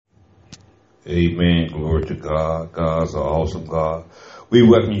Amen. Glory to God. God's an awesome God. We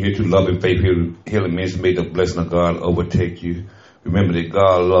welcome you here to Love and Faith Healing Ministry. May the blessing of God overtake you. Remember that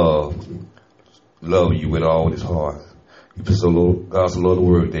God loves you with all his heart. God so loved the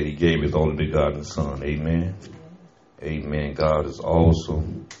word that he gave his only begotten Son. Amen. Amen. God is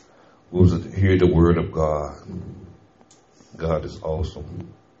awesome. We'll hear the word of God. God is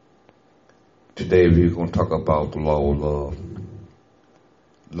awesome. Today we're going to talk about the law of love.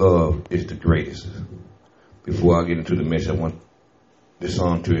 Love is the greatest. Before I get into the message, I want this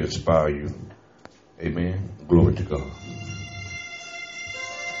song to inspire you. Amen. Glory to God.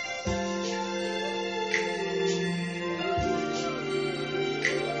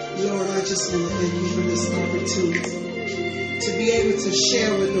 Lord, I just want to thank you for this opportunity to be able to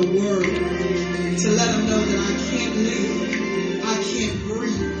share with the world, to let them know that I can't live, I can't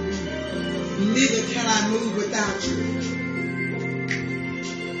breathe, neither can I move without you.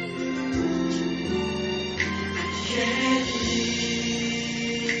 I can't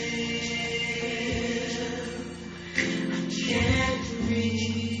live, I can't breathe,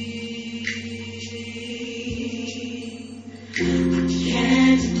 I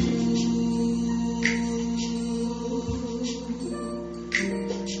can't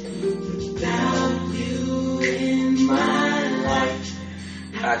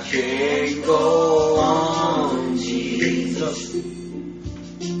I can't go on, Jesus.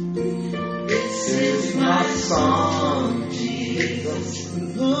 This is my song, Jesus.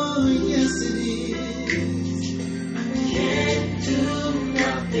 Oh, yes it is. I can't do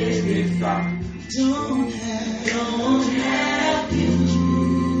nothing if I Don't have you.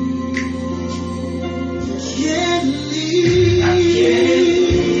 Can't leave. I can't.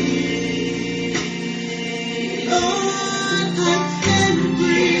 Lord, I can't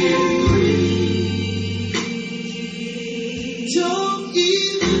breathe. Don't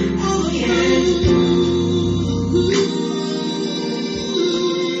even want to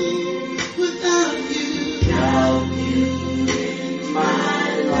without you. Without you in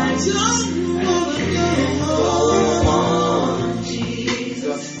my life, Don't want to go go on,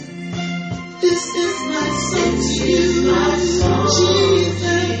 Jesus. This is my song to you, My song,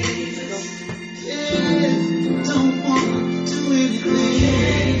 Jesus. Yeah, don't want to do anything.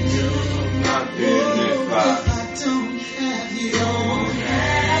 Can't do nothing if I don't have you. don't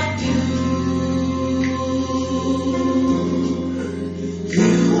have you.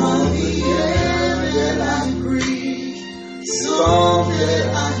 You are the air that I breathe, song that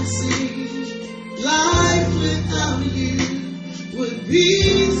I sing. Life without you would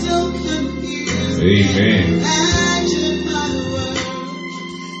be so confusing. Amen. Imagine my world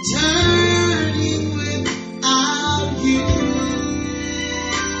turning without you.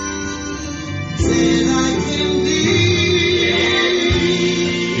 Said I can live.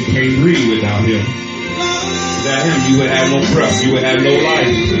 You can't breathe without him. Without him, you would have no breath. You would have no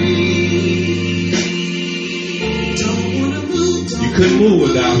life. Don't wanna move. You couldn't move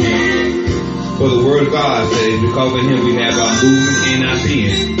without him. For the word of God says, because of him we have our movement and our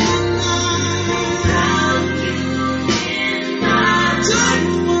being.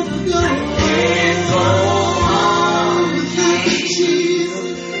 Don't wanna go. Can't go on. Without you,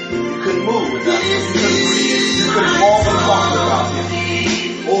 Jesus. You couldn't move without him. You couldn't breathe. You couldn't walk or talk without him.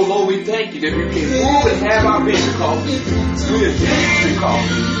 Oh Lord, we thank you that we can move and have our being because we are Jesus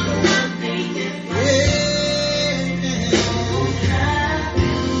because of you, Lord.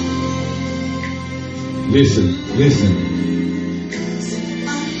 Listen, listen.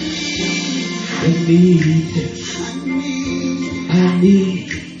 I need you. I need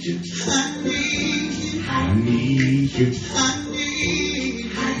you. I need you. I need you.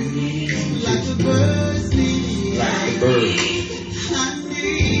 Like the birds need. Like the birds. I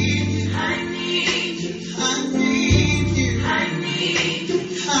need you. I need you. I need you. I need you.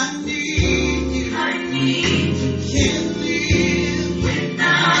 I need you. I need you. Can't live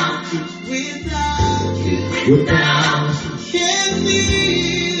without you. Without you. Without Can't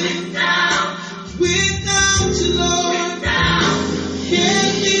live without you, Lord.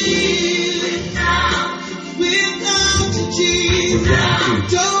 Can't live without you, Jesus.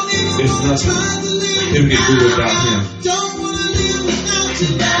 Don't even There's want to nothing try to live you can do without without him. you. Don't want to live without you,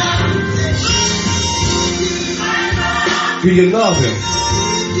 Lord. Do you love him?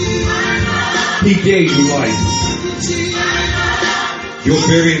 He gave you life. Your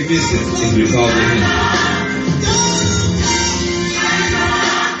very existence is because of him.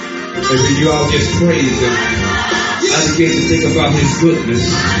 And when you all just praise him, I begin to think about his goodness.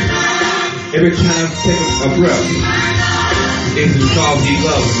 Every time I take a breath, it's because he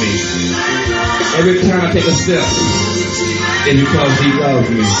loves me. Every time I take a step, it's because he loves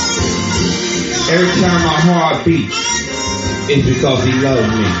me. Every time my heart beats, it's because he loves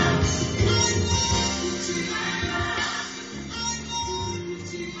me.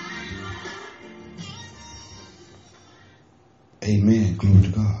 Amen. Glory to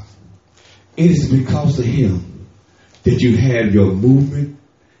God. It is because of him that you have your movement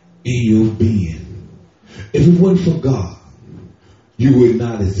in your being. If it wasn't for God, you would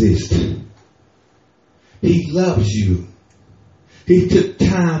not exist. He loves you. He took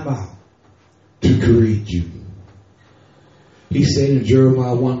time out to create you. He said in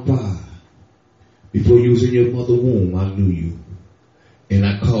Jeremiah 1:5, before you was in your mother's womb, I knew you, and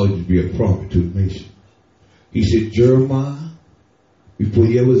I called you to be a prophet to the nation. He said, Jeremiah, before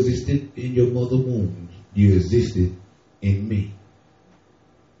you ever existed in your mother's womb, you existed in me.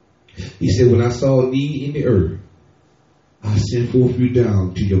 He said, when I saw a need in the earth, I sent forth you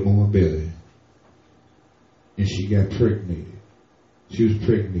down to your mama's belly. And she got pregnated. She was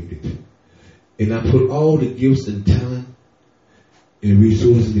pregnated. And I put all the gifts and talent and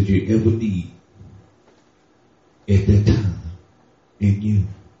resources that you ever need at that time in you.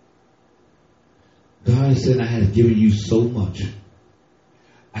 God said, I have given you so much.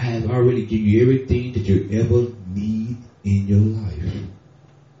 I have already given you everything that you ever need in your life.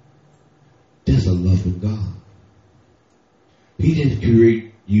 That's a love of God. He didn't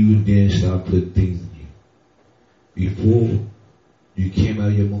create you and then start putting things in you. Before you came out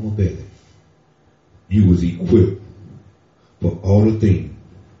of your mama's belly, you was equipped for all the things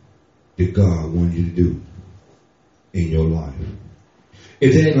that God wanted you to do in your life.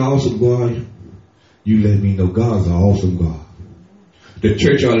 If that ain't an awesome God, you let me know God's an awesome God. The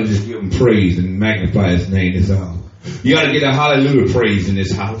church ought to just give him praise and magnify his name this hour. You ought to get a hallelujah praise in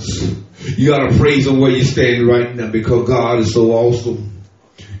this house. You ought to praise him where you're standing right now, because God is so awesome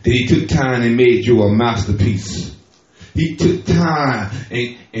that he took time and made you a masterpiece. He took time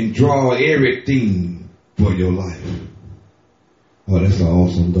and draw everything for your life. Oh, that's an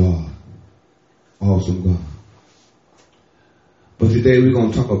awesome God. Awesome God. But today we're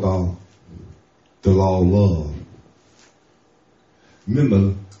going to talk about the law of love.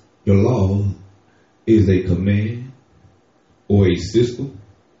 Remember, your law is a command or a system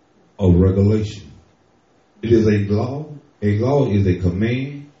of regulation. It is a law. A law is a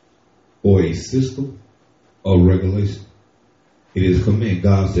command or a system of regulation. It is a command.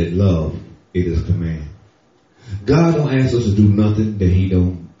 God said love. It is a command. God don't ask us to do nothing that he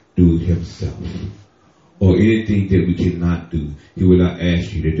don't do himself, or anything that we cannot do. He will not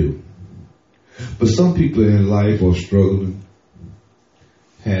ask you to do. But some people in life are struggling,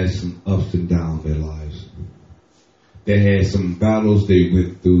 has some ups and downs in their lives. They had some battles they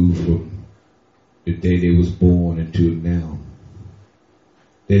went through from the day they was born until now.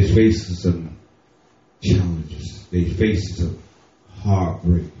 They're facing some challenges. They face some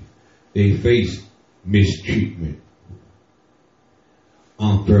heartbreak. They face mistreatment,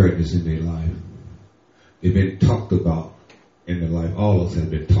 unfairness in their life. They've been talked about in their life. All of us have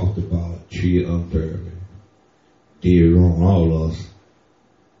been talked about, treated unfairly, did wrong. All of us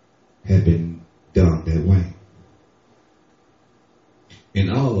have been done that way. And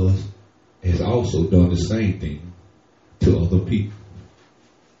all of us has also done the same thing to other people.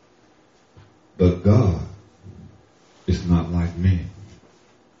 But God is not like man.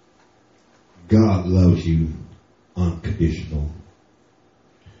 God loves you unconditional.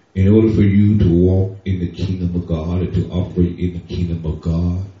 In order for you to walk in the kingdom of God and to operate in the kingdom of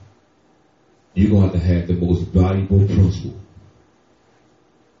God, you're going to have the most valuable principle.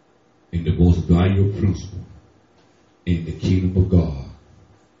 And the most valuable principle in the kingdom of God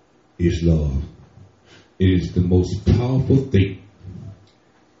is love. It is the most powerful thing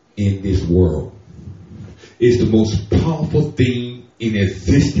in this world. It's the most powerful thing in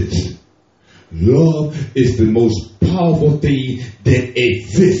existence. Love is the most powerful thing that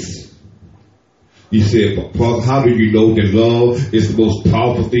exists. You said, Father, how do you know that love is the most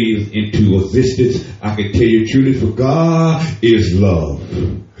powerful thing into existence? I can tell you truly, for God is love.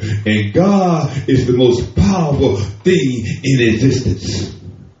 And God is the most powerful thing in existence.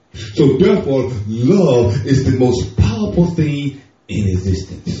 So therefore, love is the most powerful thing in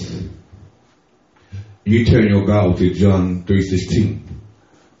existence. You turn your Bible to John 3:16.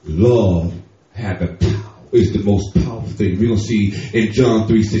 Love have the power, is the most powerful thing. We're going to see in John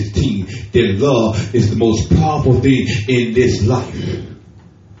 3:16 that love is the most powerful thing in this life.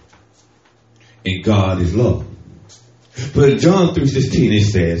 And God is love. But in John 3:16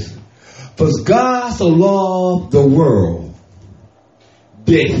 it says, for God so loved the world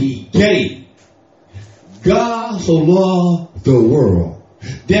that he gave. God so loved the world.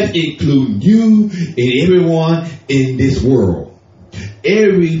 That includes you and everyone in this world.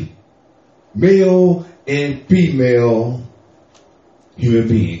 Every male and female human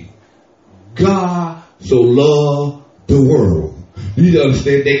being. God so loved the world. You need to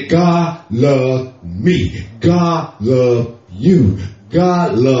understand that God loved me. God loved you.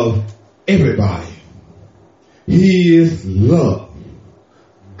 God loved everybody. He is love.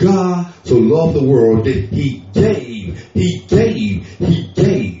 God so loved the world that He gave. He gave. He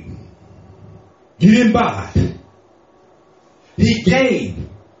gave. You didn't buy it. He gave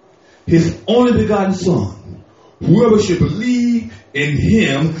His only begotten Son. Whoever should believe in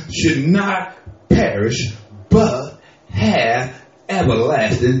Him should not perish, but have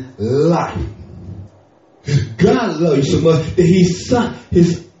everlasting life. God loves you so much that He sent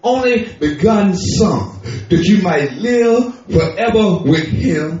His only begotten Son that you might live forever with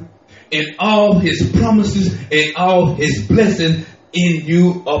Him, and all His promises and all His blessings in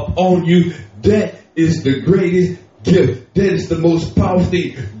you, upon you. That is the greatest gift. That is the most powerful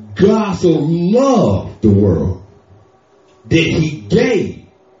thing. God so loved the world that He gave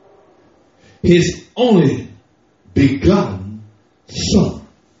His only begotten Son.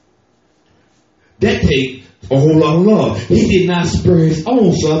 That takes a whole lot of love. He did not spare His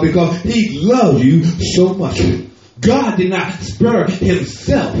own Son because He loved you so much. God did not spare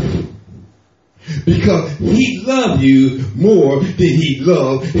Himself because He loved you more than He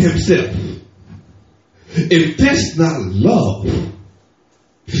loved Himself. If that's not love,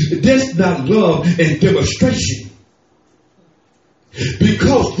 that's not love and demonstration.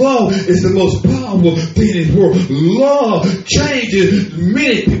 Because love is the most powerful thing in the world. Love changes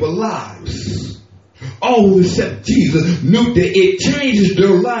many people's lives. All except Jesus knew that it changes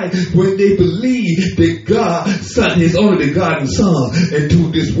their life when they believe that God sent His only begotten Son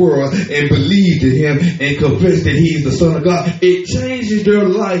into this world and believed in Him and confessed that He is the Son of God. It changes their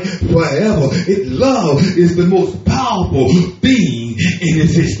life forever. Love is the most powerful thing in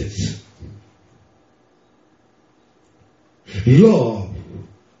existence. Love.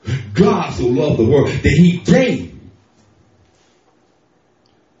 God so loved the world that He gave.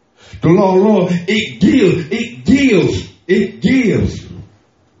 The law, it gives.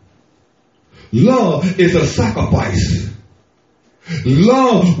 Love is a sacrifice.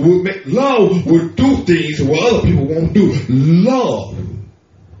 Love will do things what other people won't do. Love.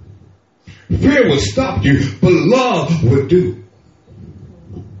 Fear will stop you, but love will do.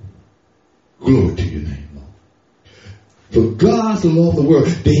 Glory to your name, Lord. For God so loved the world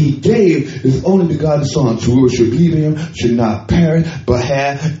that He gave His only begotten Son, so whoever should believe in Him should not perish but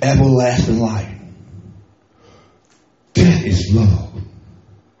have everlasting life. That is love.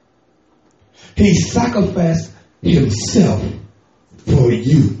 He sacrificed Himself for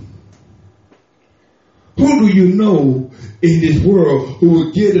you. Who do you know in this world who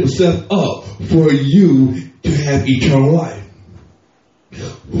would give himself up for you to have eternal life?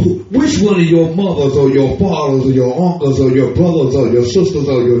 Which one of your mothers or your fathers or your uncles or your brothers or your sisters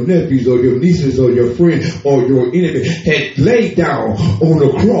or your nephews or your nieces or your friend or your enemy had laid down on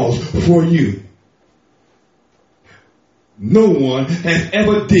the cross for you? No one has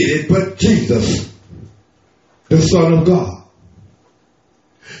ever did it but Jesus, the Son of God.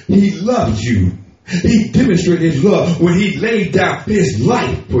 He loves you. He demonstrated His love when He laid down His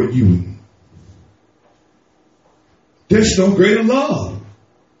life for you. There's no greater love.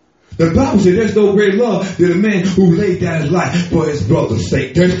 The Bible says there's no greater love than a man who laid down his life for his brother's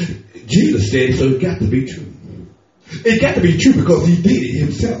sake. Jesus said it, so it got to be true. It got to be true because He did it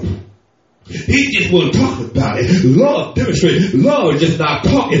Himself. He just wasn't talking about it. Love demonstrated. Love is just not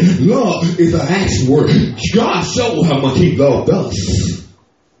talking. Love is an action word. God showed how much He loved us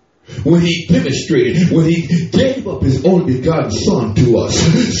when He demonstrated, when He gave up His only begotten Son to us.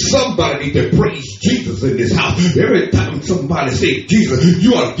 Somebody need to praise Jesus in this house. Every time somebody say Jesus,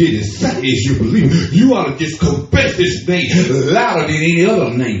 you ought to get excited as you believe. You ought to just confess His name louder than any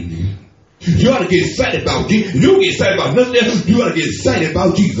other name. You ought to get excited about Jesus. You don't get excited about nothing else. You ought to get excited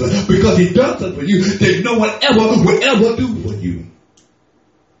about Jesus because He does something for you that no one ever will ever do for you.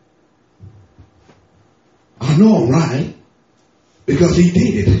 I know I'm right because He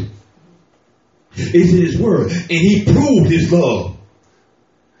did it. It's in His word, and He proved His love.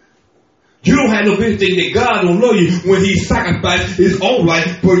 You don't have no business thinking that God don't love you when He sacrificed His own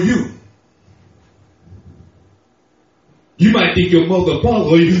life for you. You might think your mother and father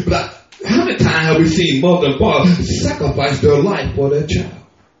love you, but how many times have we seen mother and father sacrifice their life for their child?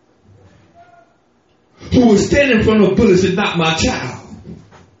 Who was standing in front of a bullet and said, "Not my child,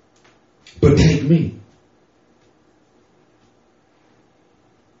 but take me."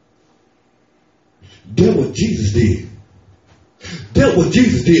 That's what Jesus did. That's what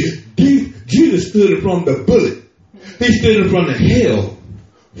Jesus did. Jesus stood in front of the bullet. He stood in front of hell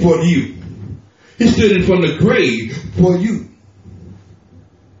for you. He stood in front of the grave for you.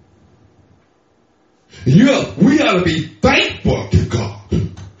 Yeah, we ought to be thankful to God.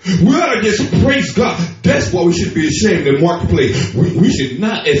 We ought to just praise God. That's why we should be ashamed in the marketplace. We should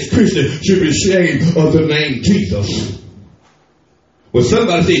not, as Christians, should be ashamed of the name Jesus. When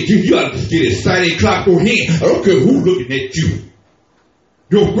somebody says, you ought to just get excited and clap your hand. I don't care who's looking at you.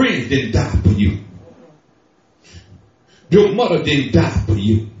 Your friends didn't die for you. Your mother didn't die for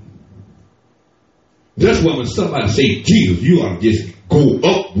you. That's why when somebody say Jesus, you ought to just go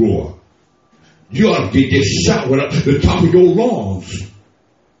uproar. You ought to get just shout at the top of your lungs.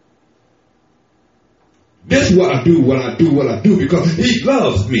 That's what I do because he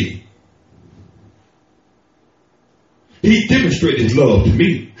loves me. He demonstrated his love to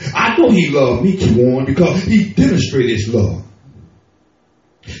me. I know he loved me, Warren, because he demonstrated his love.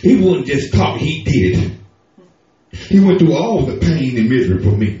 He wouldn't just talk, he did. He went through all the pain and misery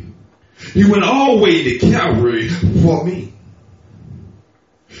for me. He went all the way to Calvary for me.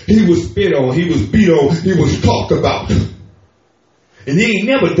 He was spit on, he was beat on, he was talked about. And he ain't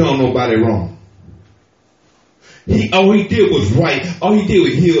never done nobody wrong. All he did was right. All he did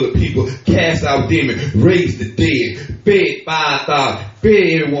was heal the people, cast out demons, raise the dead, fed 5,000,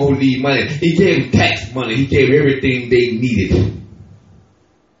 fed everyone who needed money. He gave them tax money. He gave everything they needed.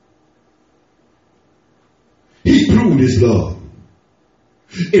 He proved his love.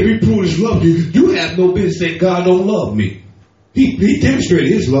 If he proved his love to you, you have no business saying God don't love me. He demonstrated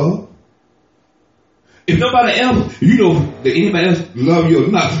his love. If nobody else, you know that anybody else love you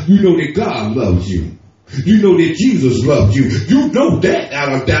or not, you know that God loves you. You know that Jesus loved you. You know that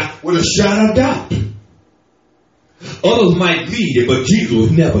out of doubt, with a shadow of doubt. Others might lead you, but Jesus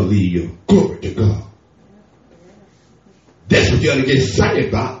will never lead you. Glory to God. That's what you ought to get excited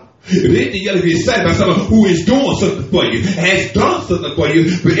about. If anything, you ought to be excited about someone who is doing something for you, has done something for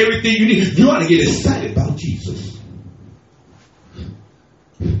you, but everything you need, you ought to get excited about Jesus.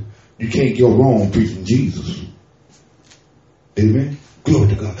 You can't go wrong preaching Jesus. Amen. Glory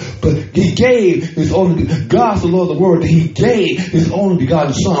to God. But he gave his only, God so loved the world that he gave his only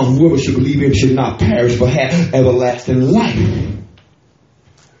begotten Son. Whoever should believe him should not perish but have everlasting life.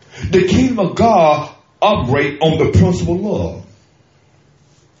 The kingdom of God operate on the principle of love.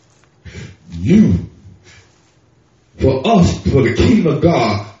 For the kingdom of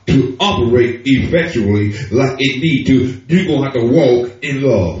God to operate effectually like it need to, you're going to have to walk in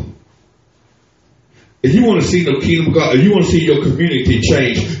love. If you want to see the kingdom of God, if you want to see your community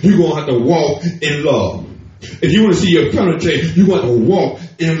change, you're going to have to walk in love. If you want to see your family change, you're going to have to walk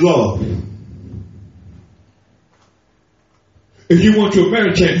in love. If you want your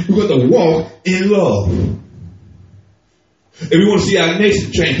marriage change, you're going to walk in love. If you want to see our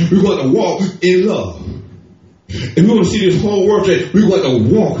nation change, we're going to walk in love. If we want to see this whole world change, we're going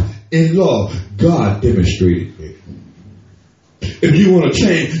to walk in love. God demonstrated it. If you want to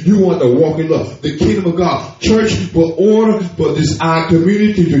change, you want to walk in love. The kingdom of God, church, for order, for this our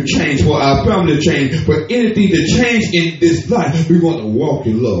community to change, for our family to change, for anything to change in this life, we want to walk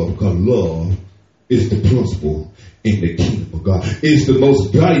in love because love is the principle in the kingdom of God. It's the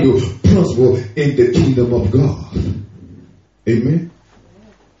most valuable principle in the kingdom of God. Amen.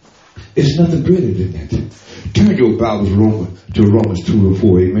 It's nothing greater than that. Turn your Bibles to Romans 2 and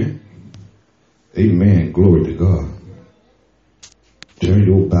 4. Amen. Amen. Glory to God. Turn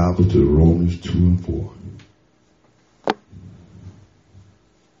your Bible to Romans 2 and 4.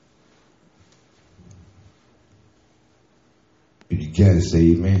 You got to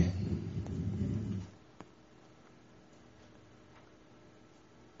say amen.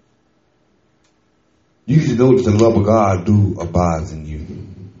 You should know that the love of God do abides in you.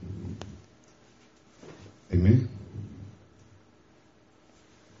 Amen.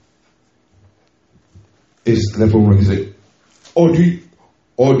 It's left over and say,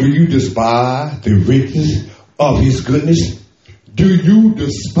 or do you despise the riches of his goodness? Do you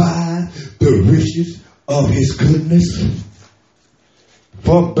despise the riches of his goodness?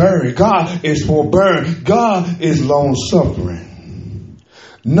 Forbearing. God is forbearing. God is long suffering.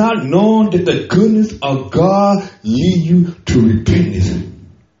 Not knowing that the goodness of God lead you to repentance.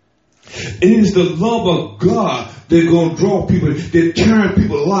 It is the love of God that's going to draw people, that turn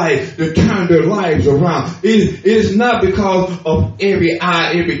people's lives, that turn their lives around. It is not because of every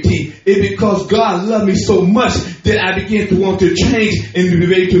eye, every teeth. It's because God loved me so much that I began to want to change and to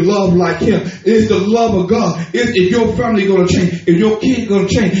be able to love like him. It's the love of God. If your family going to change, if your kids going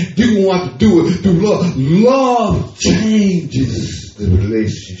to change, you're going to have to do it through love. Love changes the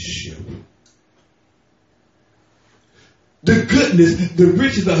relationship. The goodness, the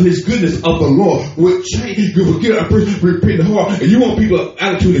riches of his goodness of the Lord will change. You will get a person repent the heart, and you want people's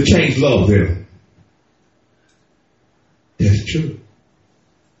attitude to change love them. That's true.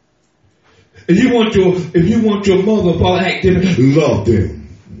 If you want your mother and father to act different, love them.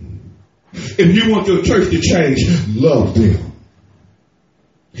 If you want your church to change, love them.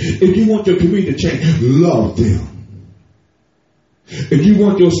 If you want your community to change, love them. If you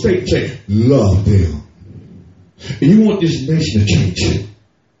want your state to change, love them. If you want this nation to change,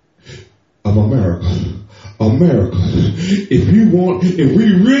 of America, if we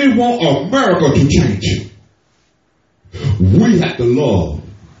really want America to change, we have to love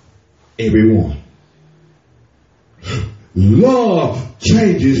everyone. Love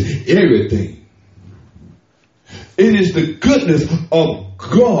changes everything. It is the goodness of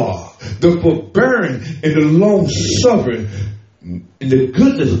God, the forbearing and the long suffering, and the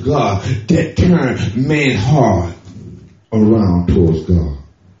goodness of God that turns man's heart around towards God.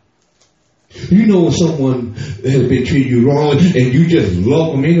 You know when someone has been treating you wrong and you just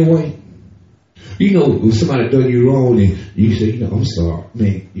love them anyway? You know when somebody done you wrong and you say, I'm sorry,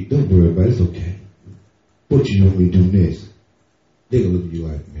 man, don't worry about it, it's okay. What you want me to do next? They're gonna look at you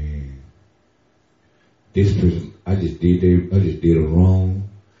like, man, this person, I just did them wrong,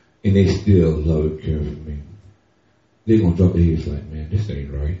 and they still love and care for me. They're gonna drop their heads like, man, this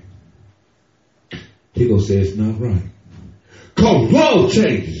ain't right. They're gonna say it's not right. Cause love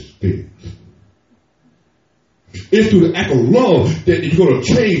changes things. It's through the act of love that you're going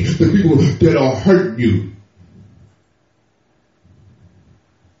to change the people that are hurting you.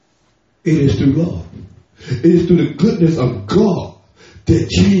 It is through love. It is through the goodness of God that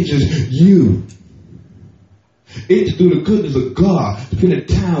changes you. It's through the goodness of God, spending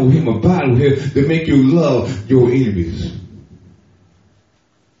time with Him, abiding with Him, that make you love your enemies.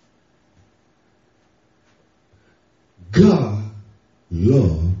 God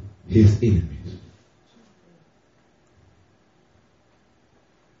loves His enemies.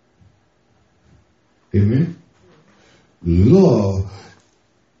 Amen. Love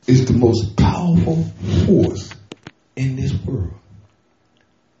is the most powerful force in this world.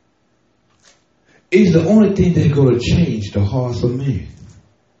 It's the only thing that's going to change the hearts of men.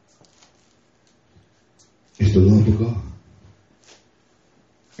 It's the love of God.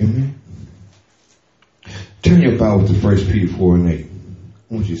 Amen. Turn your Bible to 1 Peter 4:8.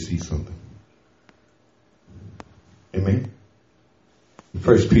 I want you to see something. Amen.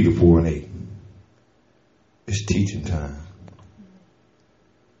 1 Peter 4:8. It's teaching time.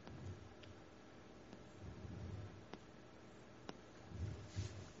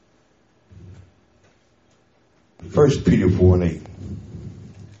 First Peter 4:8.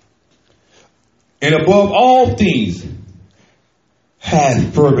 And above all things,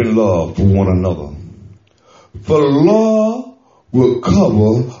 have fervent love for one another. For love will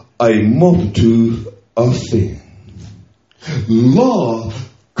cover a multitude of sin. Love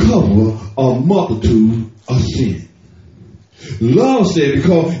cover a multitude of sin. Love said,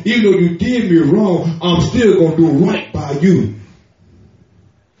 because even though you did me wrong, I'm still going to do right by you.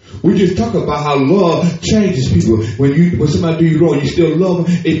 We just talk about how love changes people. When somebody do you wrong, you still love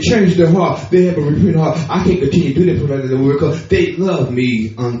them. It changes their heart. They have a repentant heart. I can't continue to do that for them because they love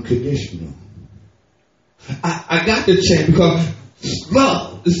me unconditional. I got to change because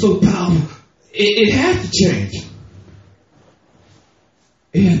love is so powerful. It has to change.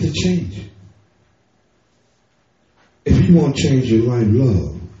 It has to change. If you want to change your life,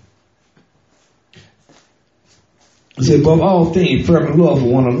 love. He said, above all things, fervent love for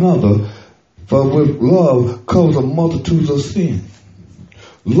one another, for with love covers a multitude of sin.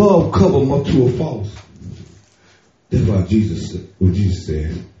 Love covers a multitude of faults. That's why Jesus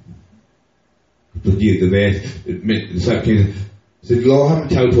said, forgive the man. The disciple said, Lord, how many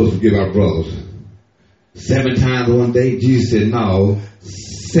times are we supposed to forgive our brothers? 7 times in one day? Jesus said, no,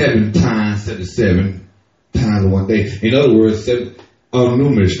 7 times, 77 times in one day. In other words, 7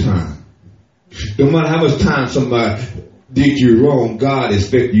 numerous times. No matter how much time somebody did you wrong, God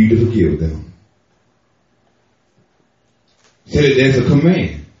expects you to forgive them. Said it as a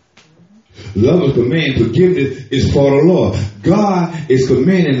command. Love is a command. Forgiveness is for the Lord. God is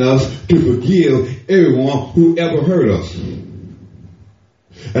commanding us to forgive everyone who ever hurt us.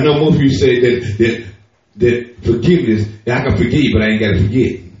 I know most of you say that forgiveness, I can forgive, but I ain't got to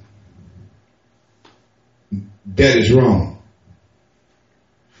forget. That is wrong.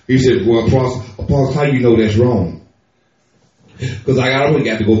 He said, well, Apostle, how do you know that's wrong? Because I always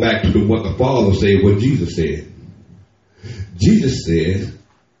got to go back to what the Father said, what Jesus said. Jesus said,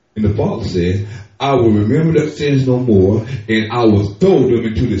 and the Father said, I will remember their sins no more, and I will throw them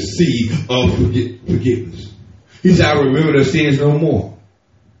into the sea of forgiveness. He said, I will remember their sins no more.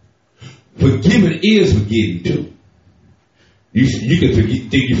 Forgiving is forgetting too. You can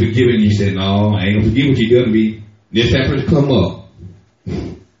think you're forgiving, and you say, no, I ain't going to forgive what you done to me. Next that person come up.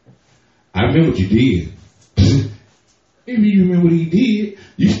 I remember what you did. If you remember what he did,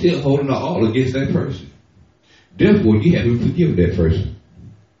 you still holding the all against that person. Therefore, you have to forgive that person.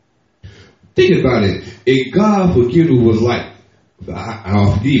 Think about it. If God forgiveness was like,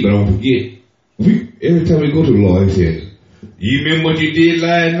 I'll forgive, but I don't forget. Every time we go to the Lord, he says, you remember what you did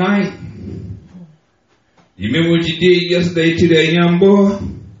last night? You remember what you did yesterday to that young boy?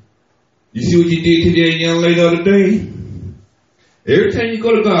 You see what you did to that young lady the other day? Every time you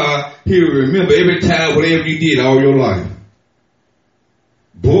go to God, he'll remember every time whatever you did all your life.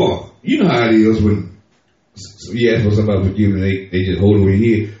 Boy, you know how it is when you ask for somebody forgiveness, they just hold over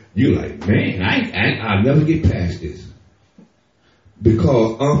your head. You're like, man, I'll never get past this.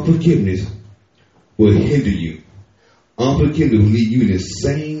 Because unforgiveness will hinder you. Unforgiveness will leave you in the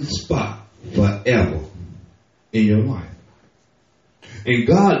same spot forever in your life. And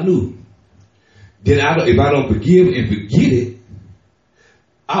God knew that if I don't forgive and forget it,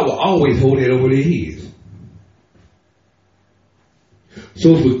 I will always hold it over their heads.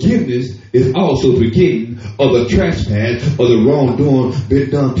 So forgiveness is also forgetting of the trespass or the wrongdoing been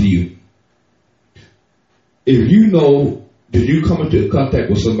done to you. If you know that you come into contact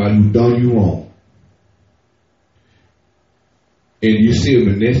with somebody who done you wrong, and you see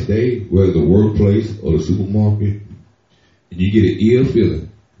them the next day, whether the workplace or the supermarket, and you get an ill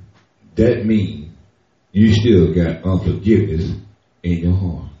feeling, that means you still got unforgiveness in your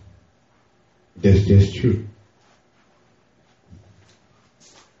heart. That's just true.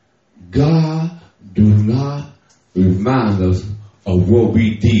 God do not remind us of what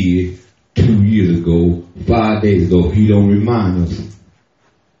we did 2 years ago, 5 days ago. He don't remind us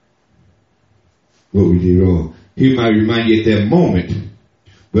what we did wrong. He might remind you at that moment,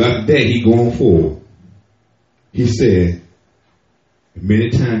 but after that, he going forward. He said, many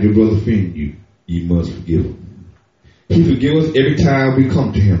times your brother offended you, you must forgive him. He forgives us every time we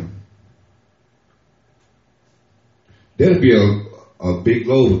come to him. That'll be a big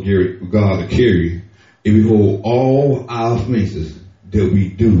load for God to carry if we hold all our offenses that we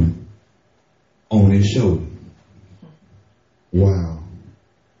do on his shoulder. Wow.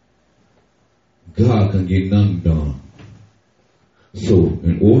 God can get nothing done. So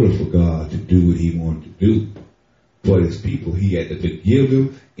in order for God to do what he wanted to do for his people, he had to forgive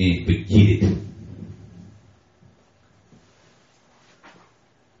them and forget it.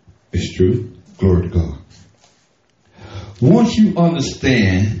 It's true. Glory to God. Once you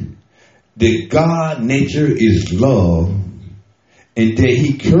understand that God's nature is love and that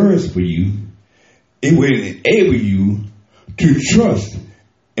he cares for you, it will enable you to trust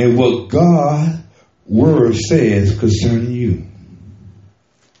in what God's word says concerning you.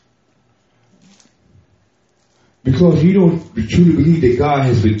 Because you don't truly believe that God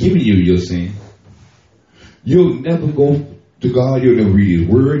has forgiven you your sin, you'll never go to God, you'll never read his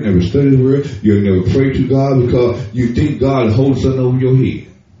word, never study his word, you'll never pray to God because you think God is holding something over your head.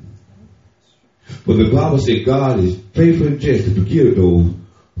 But the Bible said God is faithful and just to forgive those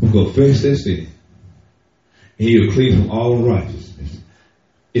who confess their sin. And he'll clean from all unrighteousness.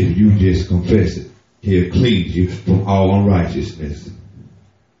 If you just confess it, he'll cleanse you from all unrighteousness.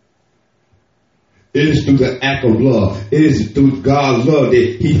 It is through the act of love. It is through God's love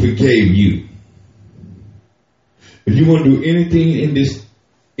that he forgave you. If you want to do anything in this,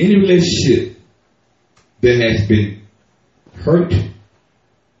 any relationship that has been hurt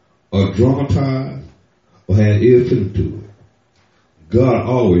or traumatized or had ill feeling to it, God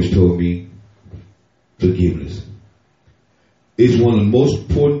always told me forgiveness. It's one of the most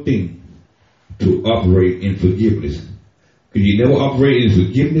important things to operate in forgiveness. If you never operate in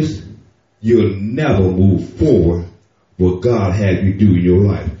forgiveness, you'll never move forward what God had you do in your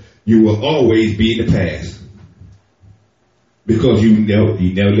life. You will always be in the past. Because you never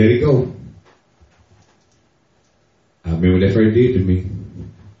let it go. I remember what that first did to me.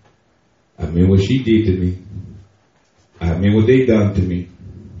 I remember what she did to me. I remember what they done to me.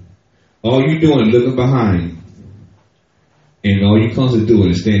 All you doing is looking behind. And all you constantly doing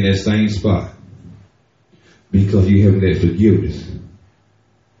is stay in that same spot. Because you haven't that forgiveness.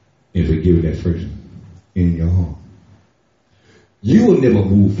 And forgiving that person in your heart. You will never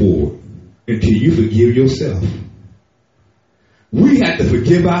move forward until you forgive yourself. We have to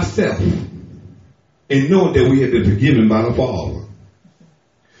forgive ourselves and know that we have been forgiven by the Father.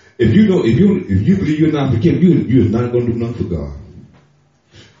 If you believe you're not forgiven, you're not going to do nothing for God.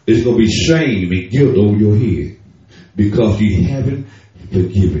 It's going to be shame and guilt over your head because you haven't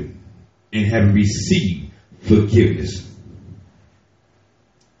forgiven and haven't received forgiveness.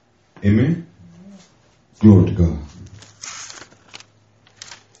 Amen? Glory to God.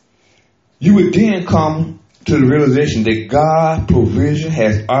 You would then come to the realization that God's provision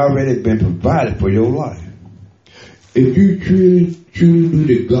has already been provided for your life. If you truly knew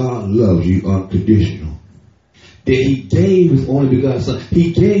that God loves you unconditional, that He gave His only begotten Son,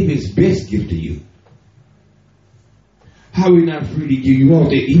 He gave His best gift to you. How are we not free to give you all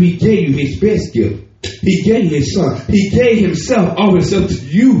that? He gave you His best gift. He gave His Son. He gave Himself, all Himself to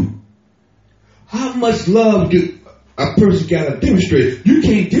you. How much love do a person got to demonstrate? You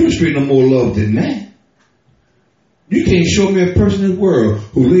can't demonstrate no more love than that. You can't show me a person in the world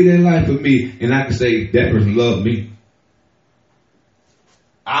who laid their life for me and I can say that person loved me.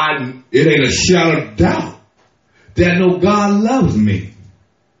 It ain't a shadow of doubt that I know God loves me.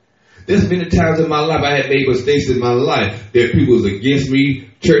 There's many times in my life I had made mistakes in my life that people was against me,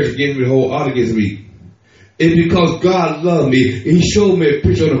 church against me, the whole art against me. It's because God loved me. He showed me a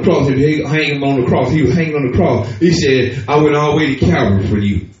picture on the cross. He was hanging on the cross. He was hanging on the cross. He said, I went all the way to Calvary for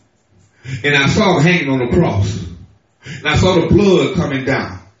you. And I saw him hanging on the cross. And I saw the blood coming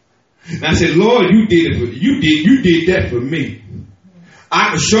down. And I said, Lord, you did it for you did that for me.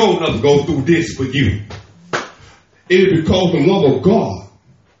 I can show enough to go through this for you. It is because the love of God.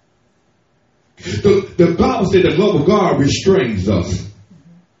 The Bible said the love of God restrains us.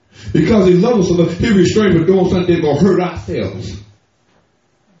 Because He loves us so much, He restrains from doing something that's going to hurt ourselves.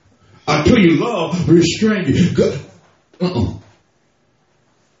 Until you love, restrain you.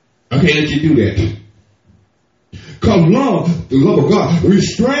 I can't let you do that. Because love, the love of God,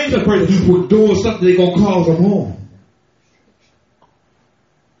 restrains a person from doing something that's going to cause them harm.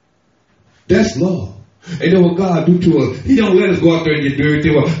 That's love. And then what God do to us, He don't let us go out there and get dirty.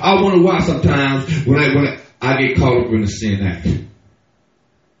 I wonder why sometimes when I get caught up in the sin act.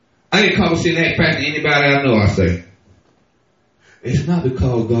 I get caught up in sin act faster than anybody I know, I say. It's not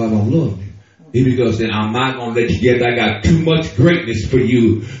because God don't love me. It's because then I'm not going to let you get, I got too much greatness for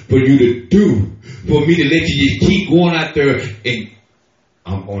you to do. For me to let you just keep going out there and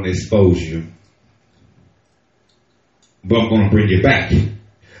I'm going to expose you. But I'm going to bring you back.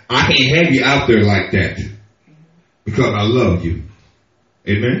 I can't have you out there like that because I love you.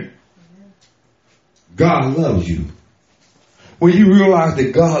 Amen? God loves you. When you realize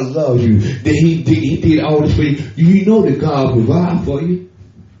that God loves you, that He did all this for you, you know that God will provide for you.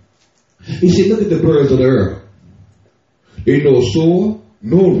 He said, look at the birds of the earth. They nor sow,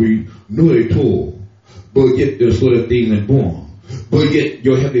 nor reap, nor they toil, but yet they're sort of things and born. But yet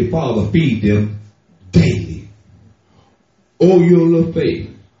your heavenly Father feed them daily. Oh, your little faith.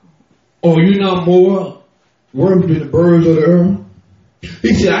 Oh, you're not more worth than the birds of the earth?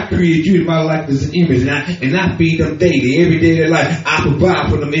 He said, I created you in my likeness and image, and I feed them daily, every day of their life. I provide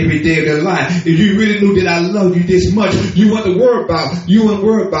for them every day of their life. If you really knew that I love you this much, you wouldn't worry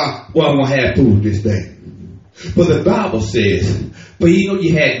about, well, I'm going to have food this day. But the Bible says, but you know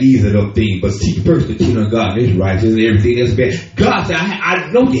you had these of them things, but seek first the kingdom of God and His righteousness and everything else bad. God said,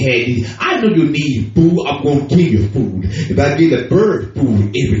 I know you had these. I know you need food. I'm going to give you food. If I give the bird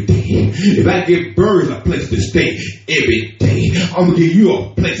food every day, if I give birds a place to stay every day, I'm going to give you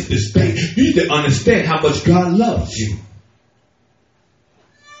a place to stay. You need to understand how much God loves you.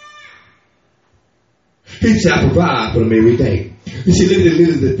 He shall provide for them every day. You see, look at the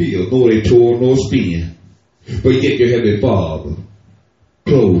lilies of the field, nor they toil nor spin. But yet your heavenly Father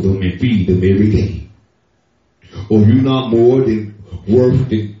clothe them and feed them every day. Or you not more than worth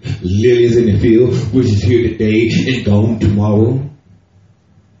the lilies in the field, which is here today and gone tomorrow?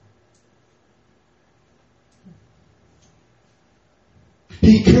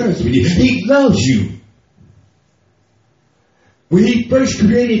 He cares for you. He loves you. When He first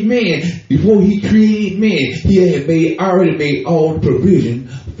created man, before He created man, He had already made all the provision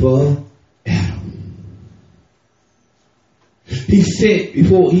for Adam. He said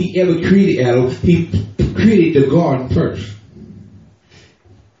before He ever created Adam, He created the garden first.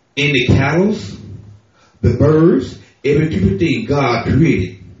 And the cattle, the birds, every different thing God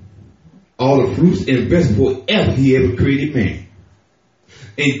created. All the fruits and vegetables He ever created man.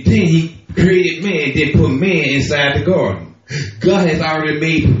 And then He created man, then put man inside the garden. God has already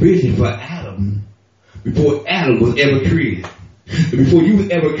made provision for Adam before Adam was ever created. Before you was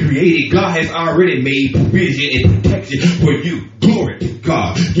ever created, God has already made provision and protection for you. Glory to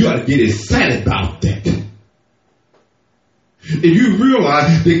God. You ought to get excited about that. If you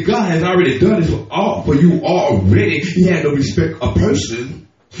realize that God has already done this for you already, He had no respect of person.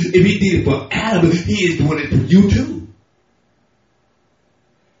 If He did it for Adam, He is doing it for you too.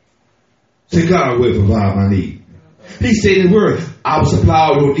 Say, God will provide my need. He said in His word, I will supply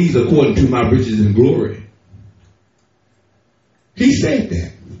all your needs according to my riches and glory. He said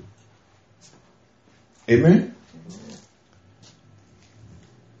that. Amen.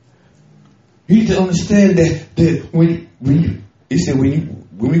 You need to understand that when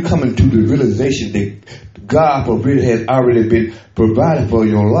we come into the realization that God has already been provided for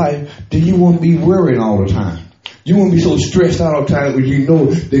your life, then you won't be worrying all the time. You won't be so stressed out all the time when you know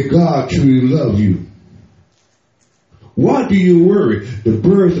that God truly loves you. Why do you worry? The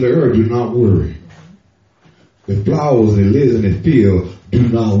birds of the earth do not worry. The flowers that live in the field do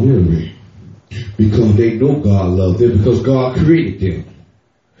not worry. Because they know God loves them, because God created them.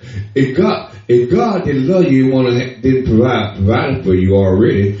 If God didn't love you and didn't provide for you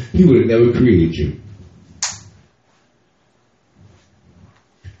already, He would have never created you.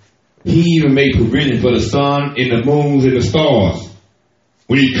 He even made provision for the sun and the moons and the stars.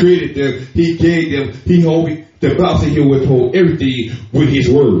 When He created them, He gave them, the Bible says He would hold everything with His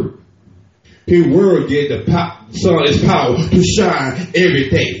word. His word gave the sun its power to shine every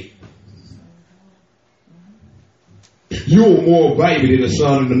day. You're more valuable than the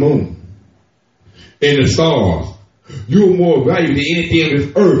sun and the moon and the stars. You're more valuable than anything on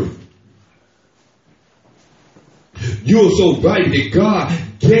this earth. You're so valuable that God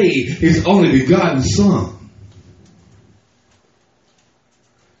gave His only begotten Son.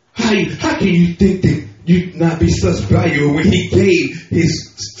 How can you think that you not be such valuable when He gave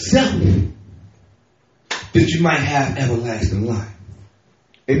His self that you might have everlasting life?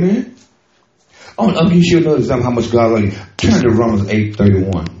 Amen? I'll give you another example how much God loves you. Turn to Romans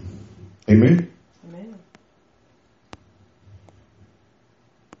 8:31. Amen? Amen.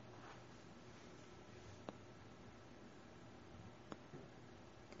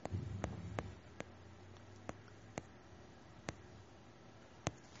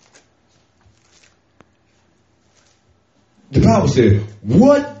 The Bible says,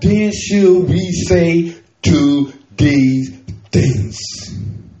 what then should we say to these things?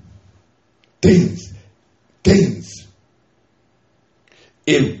 Things.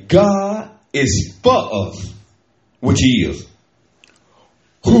 If God is for us, which He is,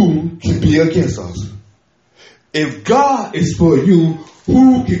 who can be against us? If God is for you,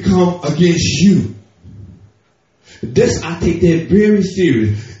 who can come against you? I take that very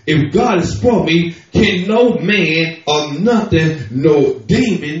serious. If God is for me, can no man or nothing, no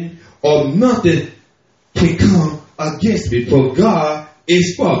demon or nothing can come against me, for God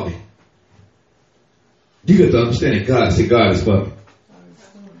is for me. You got to understand that God is for me.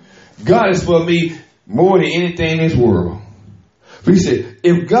 God is for me more than anything in this world. But He said,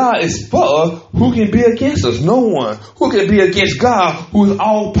 if God is for us, who can be against us? No one. Who can be against God, who is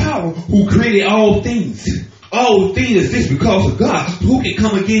all power, who created all things? All things exist because of God. Who can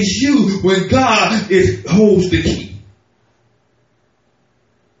come against you when God holds the key?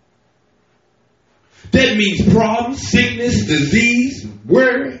 That means problems, sickness, disease,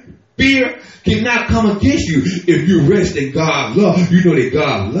 worry, fear cannot come against you if you rest in God's love. You know that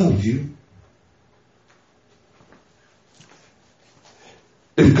God loves you.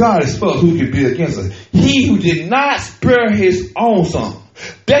 If God is for us, who can be against us? He who did not spare His own Son.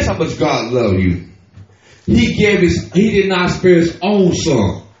 That's how much God loves you. He did not spare His own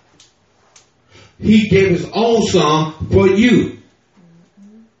Son. He gave His own Son for you.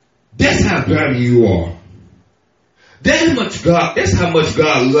 That's how valuable you are. That's how much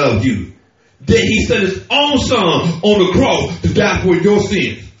God loved you. That He sent His own Son on the cross to die for your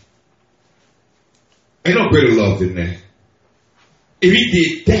sins. Ain't no greater love than that. If He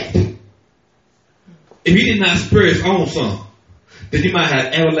did that, if He did not spare His own Son, that He might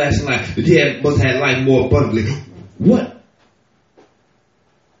have everlasting life, that He must have life more abundantly. What?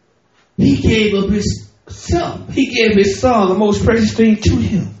 He gave up His Son. He gave His Son, the most precious thing, to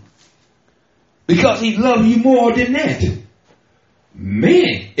Him. Because He loved you more than that.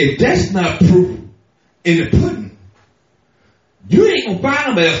 Man, if that's not proof in the pudding, you ain't going to find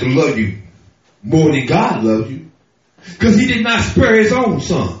nobody else to love you more than God loves you. Because He did not spare His own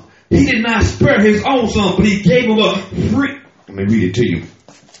Son. He did not spare His own Son, but He gave Him up free. Let me read it to you.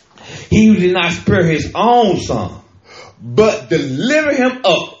 He who did not spare His own Son, but delivered Him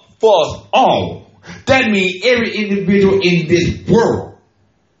up for us all. That means every individual in this world.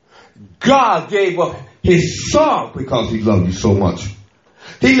 God gave up His Son because He loved you so much.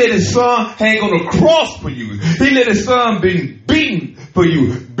 He let His Son hang on the cross for you. He let His Son be beaten for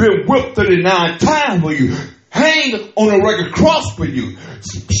you, been whipped 39 times for you, hang on a rugged cross for you,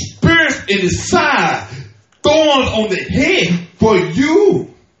 spears in His side, thorns on the head for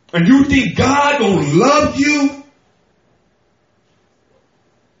you. And you think God don't love you?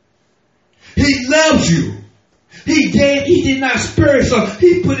 He loves you. He did not spare His Son.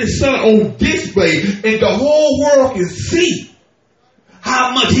 He put His Son on display, and the whole world can see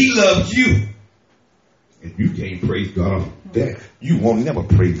how much He loves you. And you can't praise God for that. You won't never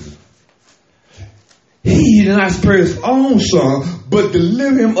praise Him. He did not spare his own son, but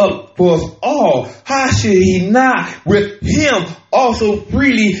delivered him up for us all. How should he not with him also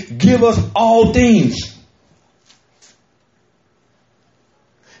freely give us all things?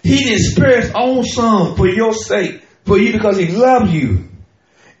 He didn't spare his own son for your sake, for you, because he loved you.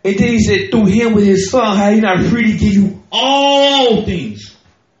 And then he said, through him with his son, how he not freely give you all things?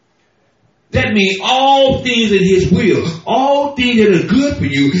 That means all things in his will, all things that are good for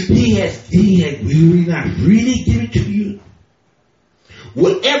you, he will not really give it to you.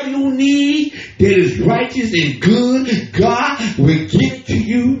 Whatever you need that is righteous and good, God will give it to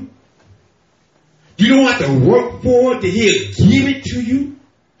you. You don't have to work for it, he'll give it to you.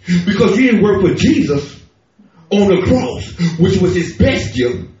 Because you didn't work for Jesus on the cross, which was his best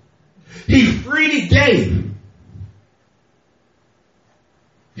gift. He freely gave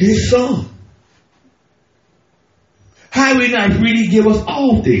his son. How will he not freely give us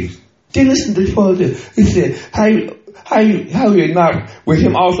all things? Then listen to further. He said, how will he not with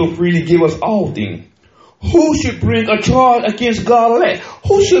him also freely give us all things? Who should bring a charge against God's elect?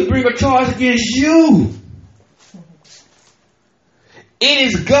 Who should bring a charge against you?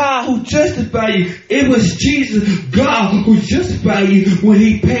 It is God who justified you. It was Jesus, God, who justified you when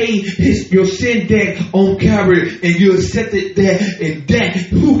he paid your sin debt on Calvary, and you accepted that. And that,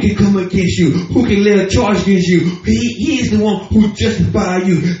 who can come against you? Who can lay a charge against you? He is the one who justified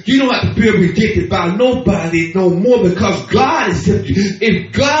you. You don't have to be rejected by nobody no more, because God accepted you.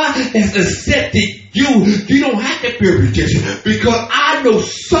 If God has accepted you don't have to fear rejection, because I know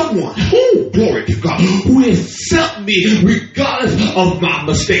someone, glory to God, who has accepted me regardless of my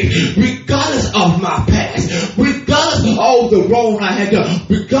mistakes, regardless of my past, regardless of all the wrong I had done,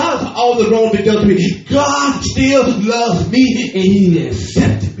 regardless of all the wrong that done to me. God still loves me, and he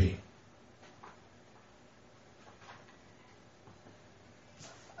accepted me.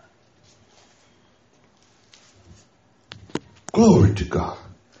 Glory to God.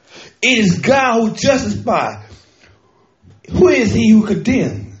 It is God who justifies. Who is he who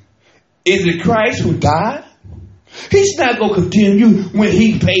condemns? Is it Christ who died? He's not going to condemn you when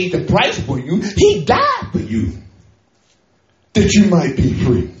he paid the price for you. He died for you, that you might be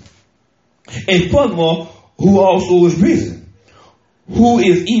free. And furthermore, who also is risen, who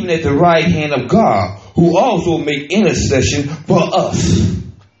is even at the right hand of God, who also make intercession for us.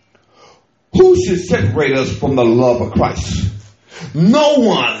 Who should separate us from the love of Christ? No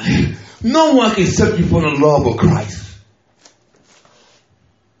one can separate you from the love of Christ.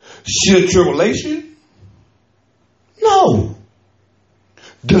 Should tribulation? No.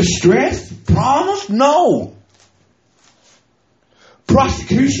 Distress? Problems? No.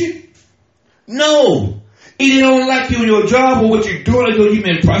 Prosecution? No. If they don't like you in your job or what you're doing, or you've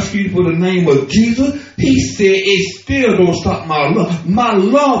been prosecuted for the name of Jesus, he said, it still don't stop my love. My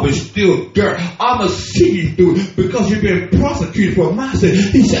love is still there. I'm going to see you through it because you've been prosecuted for my sake.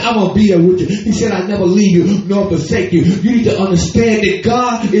 He said, I'm going to be there with you. He said, I never leave you nor forsake you. You need to understand that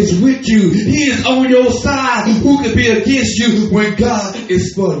God is with you. He is on your side. Who can be against you when God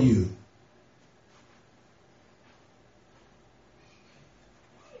is for you?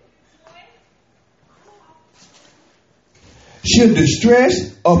 Should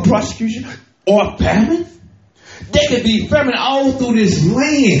distress or prosecution or famine? There could be famine all through this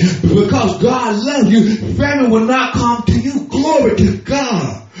land, because God loves you. Famine will not come to you. Glory to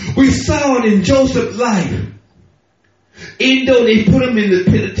God. We saw it in Joseph's life. Even though they put him in the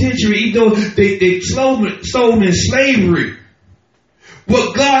penitentiary, even though they sold him in slavery,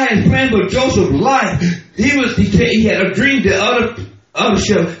 what God had planned for Joseph's life, he had a dream that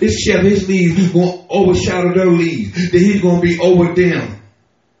his leaves going to overshadow their leaves, that he's going to be over them.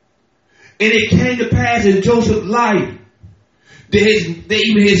 And it came to pass in Joseph's life that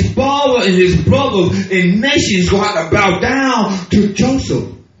even his father and his brothers and nations going to have to bow down to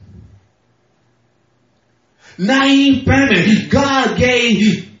Joseph. Not even famine. God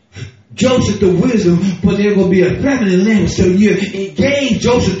gave Joseph the wisdom, but there will be a famine in the land for 7 years. He gave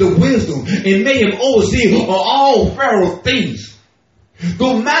Joseph the wisdom and made him overseer of all Pharaoh things.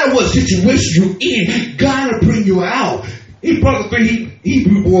 No matter what situation you're in, God will bring you out. He brought the 3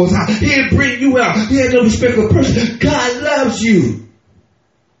 Hebrew boys out. He'll bring you out. He has no respect for person. God loves you.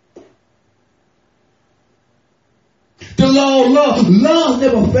 The Lord love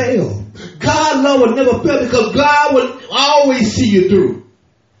never fails. God's love will never fail, because God will always see you through.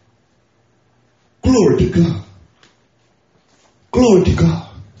 Glory to God. Glory to God.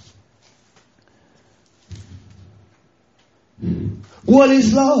 What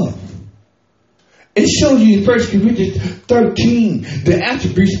is love? It shows you in 1 Corinthians 13 the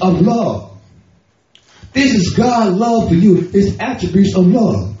attributes of love. This is God's love for you. His attributes of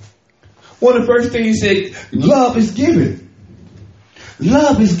love. One of the first things he said, love is given.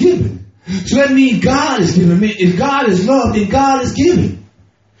 Love is given. So that means God is giving. If God is love, then God is giving.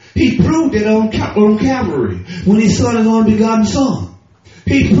 He proved it on Calvary when His Son, His only begotten Son.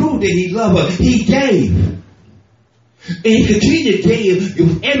 He proved that He loved us. He gave. And He continued to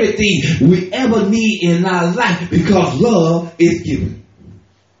give everything we ever need in our life because love is given.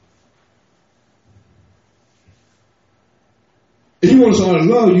 If you want someone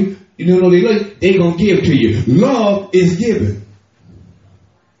to love you, you know they're going to give to you. Love is given.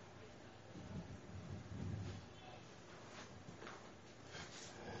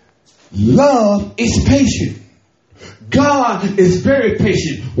 Love is patient. God is very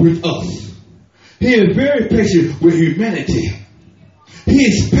patient with us. He is very patient with humanity. He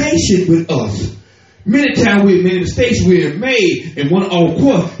is patient with us. Many times many mistakes we have made and one of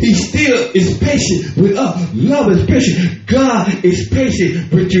course, He still is patient with us. Love is patient. God is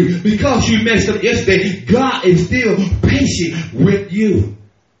patient with you. Because you messed up yesterday, God is still patient with you.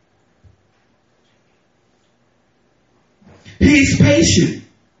 He is patient.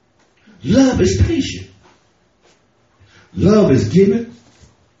 Love is patient. Love is given.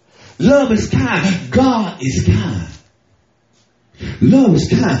 Love is kind. God is kind. Love is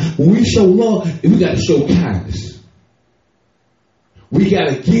kind. When we show love, we got to show kindness. We got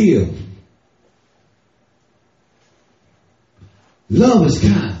to give. Love is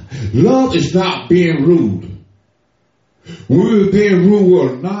kind. Love is not being rude. When we're being rude,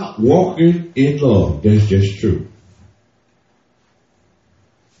 we're not walking in love. That's just true.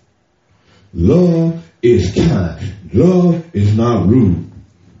 Love is kind. Love is not rude.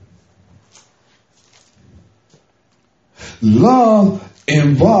 Love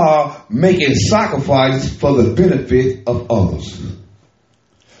involves making sacrifices for the benefit of others.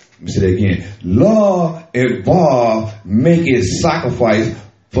 Let me say that again. Love involves making sacrifice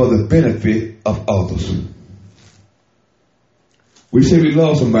for the benefit of others. We say we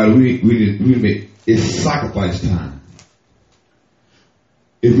love somebody, we make it's sacrifice time.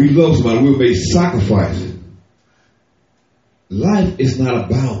 If we love somebody, we'll make sacrifices. Life is not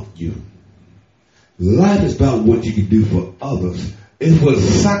about you. Life is about what you can do for others. It's what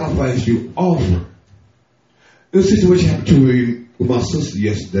sacrifice you offer. This situation happened to me with my sister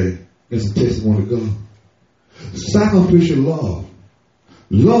yesterday. That's a testimony of God. Sacrificial love.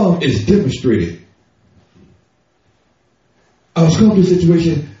 Love is demonstrated. I was coming to a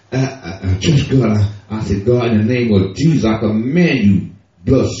situation, I trust God. I said, God, in the name of Jesus, I command you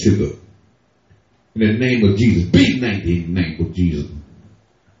blood sugar. In the name of Jesus. Big name in the name of Jesus.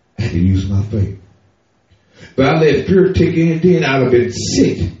 I had to use my faith. But I let fear take in, then I would have been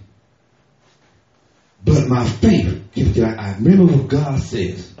sick. But my faith, I remember what God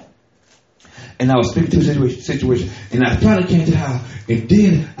says. And I was speaking to a situation. And I finally came to the house. And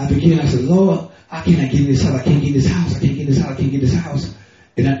then I said, Lord, how can I get in this house? I can't get in this house. I can't get in this house. I can't get in this house.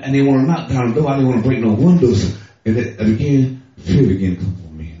 And they want to knock down the door. I didn't want to break no windows. And fear began to come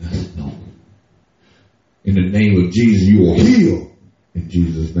on me. And I said, no. In the name of Jesus, you will heal. In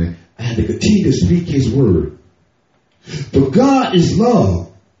Jesus' name. I had to continue to speak His word. For God is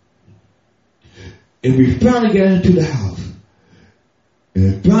love. And we finally got into the house.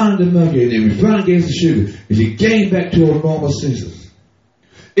 And we found the milk, and then we finally got the sugar. And she came back to her normal senses.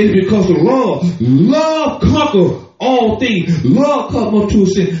 It's because of love. Love conquers all things. Love comes up to a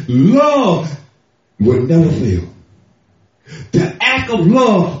sin. Love will never fail. The act of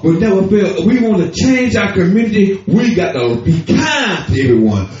love will never fail. If we want to change our community, we got to be kind to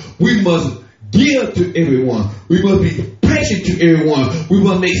everyone. We must give to everyone. We must be patient to everyone. We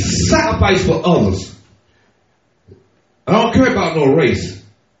must make sacrifice for others. I don't care about no race.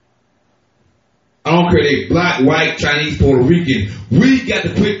 I don't care if they black, white, Chinese, Puerto Rican. We got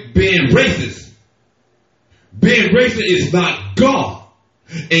to quit being racist. Being racist is not God.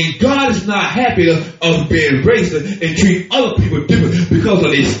 And God is not happy of being racist and treat other people different because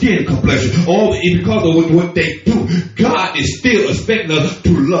of their skin complexion or because of what they do. God is still expecting us to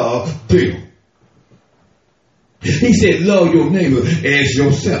love them. He said, love your neighbor as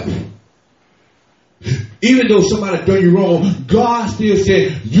yourself. Even though somebody done you wrong, God still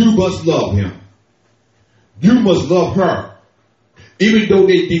said, you must love him. You must love her. Even though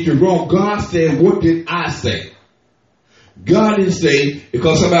they did you wrong, God said, what did I say? God didn't say,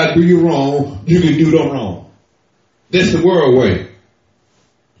 because somebody do you wrong, you can do them wrong. That's the world way.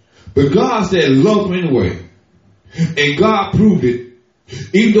 But God said, love him anyway. And God proved it.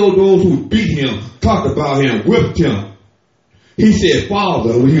 Even though those who beat him, talked about him, whipped him, he said,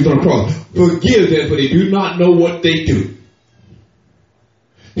 Father, when he was on the cross, forgive them, for they do not know what they do.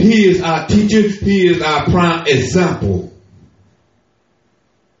 He is our teacher. He is our prime example.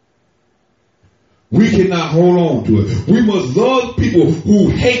 We cannot hold on to it. We must love people who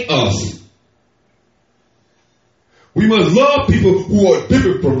hate us. We must love people who are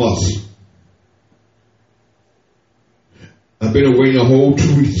different from us. I've been waiting a whole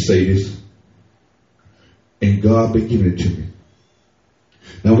 2 weeks to say this. And God been giving it to me.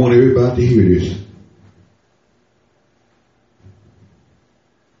 Now I want everybody to hear this.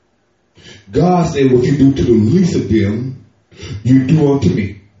 God said, what you do to the least of them, you do unto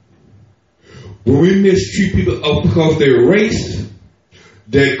me. When we mistreat people because of their race,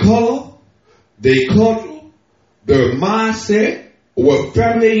 their color, their culture, their mindset, or what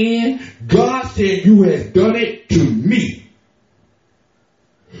family they're in, God said you have done it to me.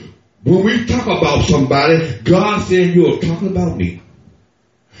 When we talk about somebody, God said you're talking about me.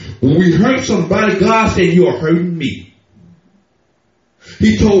 When we hurt somebody, God said you're hurting me.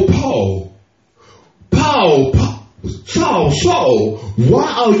 He told Saul,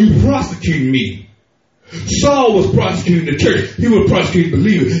 why are you prosecuting me? Saul was prosecuting the church. He was prosecuting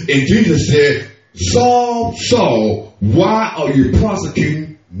believers. And Jesus said, Saul, why are you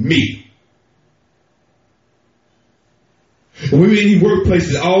prosecuting me? When we're in these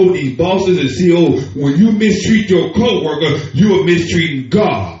workplaces, all these bosses and CEOs, when you mistreat your co-worker, you are mistreating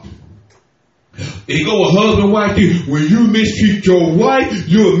God. They go a husband and wife too. When you mistreat your wife,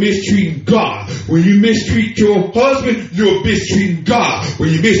 you're mistreating God. When you mistreat your husband, you're mistreating God. When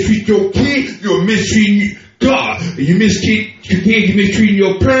you mistreat your kid, you're mistreating God. When you mistreat your kid, you're mistreating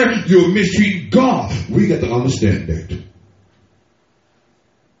your parent, you're mistreating God. We got to understand that.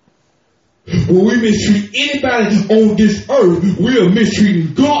 When we mistreat anybody on this earth, we are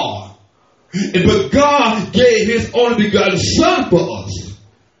mistreating God. But God gave His only begotten Son for us.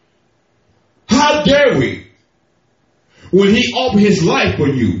 How dare we? When He offered His life for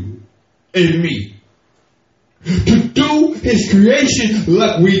you and me. To do His creation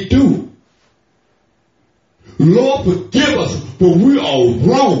like we do. Lord, forgive us, for we are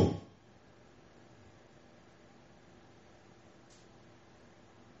wrong.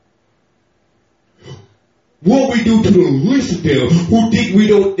 What we do to the least of them who think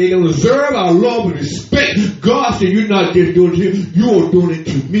they don't deserve our love and respect. God said, you're not just doing it to Him, you are doing it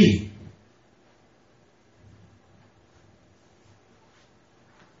to me.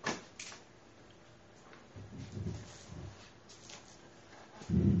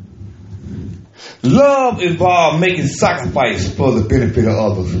 Love involves making sacrifice for the benefit of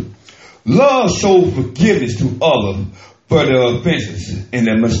others. Love shows forgiveness to others for their offenses and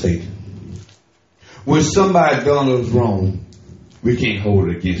their mistakes. When somebody done us wrong, we can't hold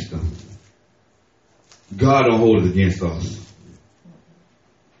it against them. God don't hold it against us.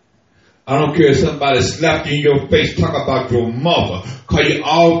 I don't care if somebody slapped you in your face, talk about your mother, call you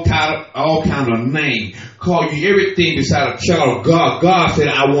all kind of names, call you everything beside a child of God. God said,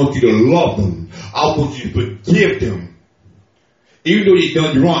 I want you to love them. I want you to forgive them. Even though they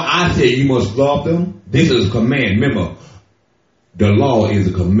done you wrong, I said you must love them. This is a command. Remember, the law is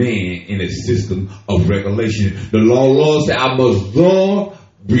a command in a system of regulation. The law said I must love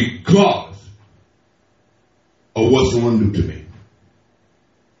regardless of what someone do to me.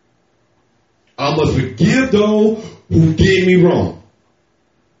 I must forgive those who did me wrong.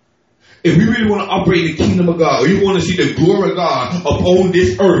 If we really want to operate in the kingdom of God, or you want to see the glory of God upon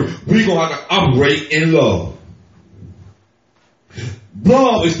this earth, we're going to have to operate in love.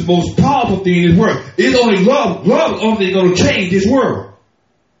 Love is the most powerful thing in this world. It's only love. Love is only going to change this world.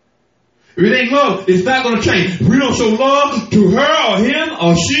 If it ain't love, it's not going to change. If we don't show love to her or him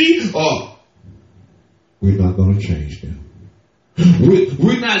or she, we're not going to change them.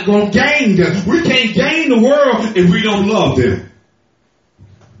 We're not going to gain them. We can't gain the world if we don't love them.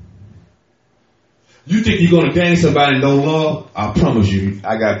 You think you're going to gain somebody and don't love? I promise you,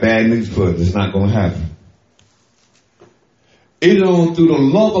 I got bad news for it. It's not going to happen. It's only through the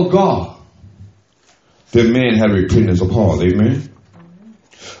love of God that man have repentance of heart. Amen.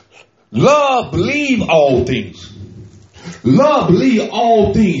 Love believe all things. Love believe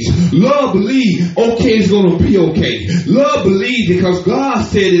all things. Love believe okay, it's going to be okay. Love believe because God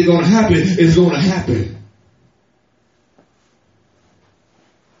said it's going to happen, it's going to happen.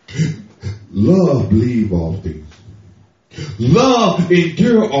 Love believe all things. Love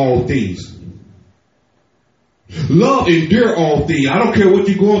endure all things. Love endure all things. I don't care what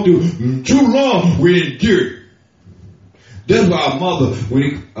you're going through. True love will endure. That's why a mother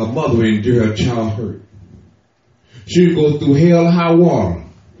will endure her child hurt. She will go through hell and high water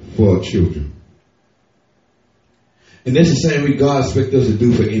for her children. And that's the same way God expects us to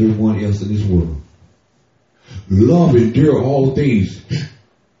do for everyone else in this world. Love endure all things.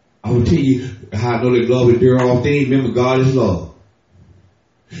 I will tell you how I know that love endure all things. Remember, God is love.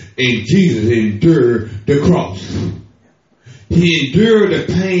 And Jesus endured the cross. He endured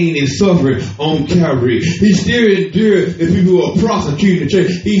the pain and suffering on Calvary. He still endured the people who are prosecuting the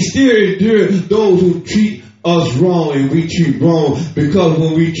church. He still endured those who treat us wrong and we treat wrong, because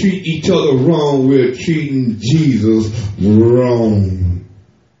when we treat each other wrong, we're treating Jesus wrong.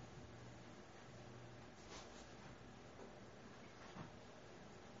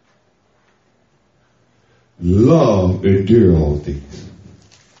 Love endures all things.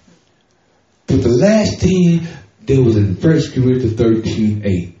 But the last thing that was in 1 Corinthians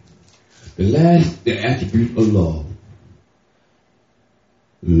 13:8, the attribute of love.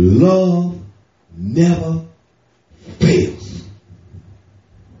 Love never fails.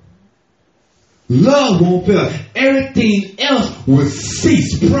 Love won't fail. Everything else will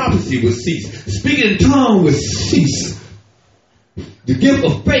cease. Prophecy will cease. Speaking in tongues will cease. The gift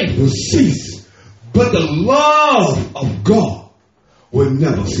of faith will cease. But the love of God will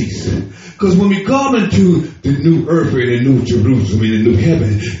never cease. Because when we come into the new earth and the new Jerusalem and the new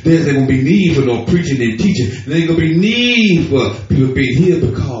heaven, there's going to be need for no preaching and teaching. There's going to be need for people being here,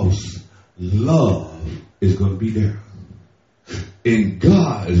 because love is going to be there. And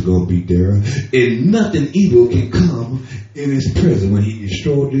God is going to be there. And nothing evil can come in his presence when he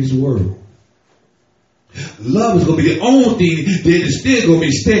destroyed this world. Love is going to be the only thing that is still going to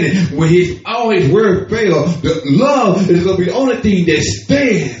be standing when his always word fails. The love is going to be the only thing that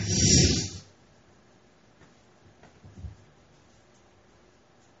stands.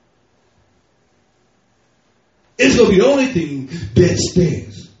 It's going to be the only thing that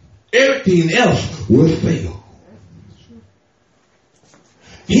stands. Everything else will fail.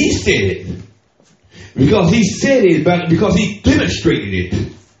 He said it. Because he said it, because he demonstrated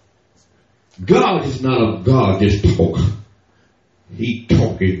it. God is not a God just talk. He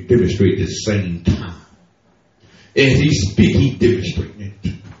talk and demonstrate at the same time. As he speak, he demonstrate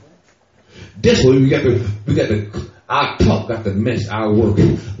it. That's why we got to, our talk got to match our work.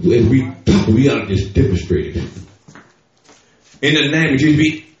 As we talk, we ought to just demonstrate it. In the name of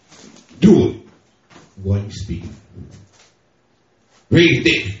Jesus, do it while you speak. Raise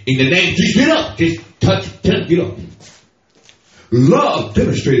it. In the name of Jesus, get up. Just touch, get up. Love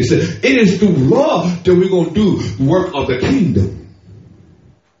demonstrated itself. It is through love that we're going to do the work of the kingdom.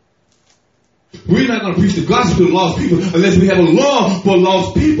 We're not going to preach the gospel to lost people unless we have a love for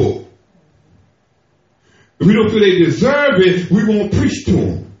lost people. If we don't feel they deserve it, we won't preach to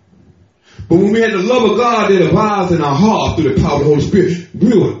them. But when we have the love of God that abides in our heart through the power of the Holy Spirit, we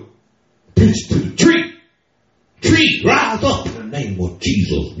will preach to the tree. Tree, rise up in the name of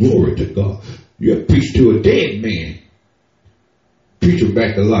Jesus. Glory to God. You have preached to a dead man. Preach him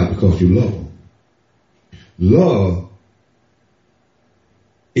back to life because you love him. Love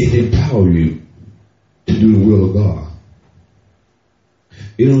is empower you to do the will of God.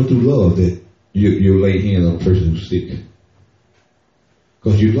 It's only through love that you lay hands on a person who's sick.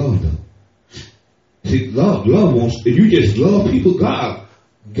 Because you love them. See, love wants, if you just love people, God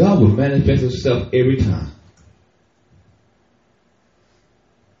will manifest himself every time.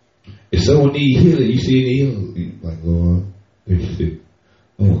 If someone needs healing, you see any healing, like, Lord, I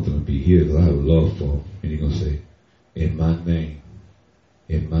want them to be healed because I have love for them. And you're going to say, in my name,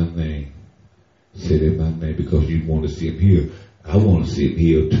 say it in my name, because you want to see him healed. I want to see him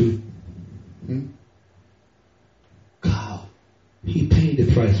healed too. God, he paid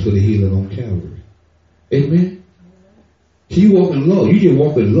the price for the healing on Calvary. Amen? So you walk in love. You just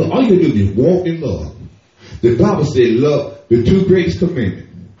walk in love. All you got to do is walk in love. The Bible said love, the two greatest commandments.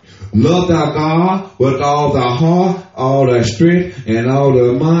 Love thy God with all thy heart, all thy strength, and all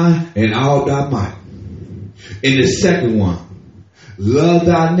thy mind, and all thy might. And the second one, love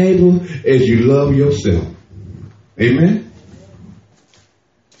thy neighbor as you love yourself. Amen?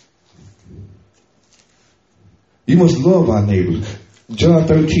 You must love our neighbors. John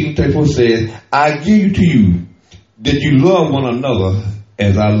 13:34 says, I give to you that you love one another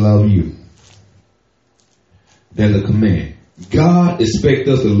as I love you. That's a command. God expects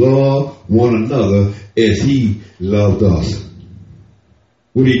us to love one another as he loved us.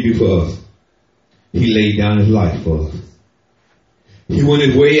 What did he do for us? He laid down his life for us. He went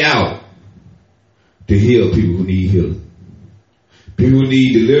his way out to heal people who need healing. People who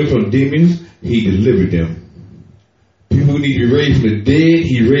need delivered from demons, he delivered them. People who need to be raised from the dead,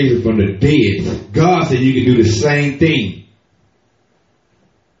 he raised them from the dead. God said you can do the same thing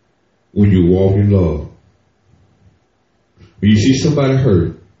when you walk in love. When you see somebody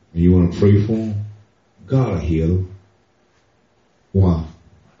hurt and you want to pray for them, God will heal them. Why?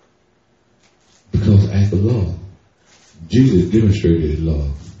 Because act of love. Jesus demonstrated his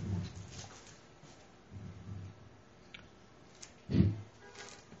love.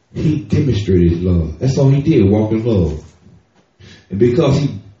 He demonstrated his love. That's all he did, walk in love. And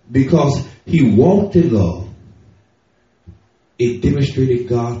because he walked in love, it demonstrated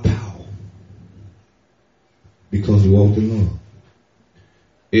God's power. Because he walked in love.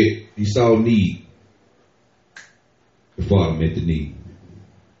 He saw a need. The Father met the need.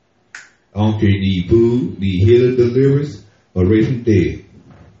 I don't care if you need food, need healing, deliverance, or raise from dead.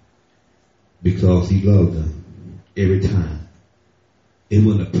 Because he loved them every time. It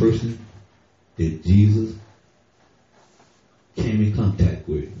wasn't a person that Jesus came in contact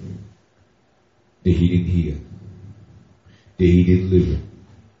with that he didn't heal, that he didn't deliver,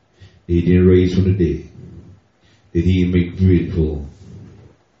 that he didn't raise from the dead, that he didn't make good for them.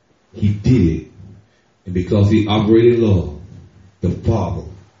 He did it. And because he operated love, the Father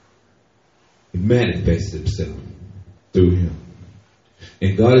manifested himself through him.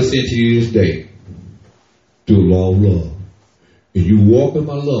 And God has sent to you this day through law of love. If you walk in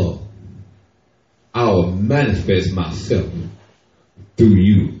my love, I will manifest myself through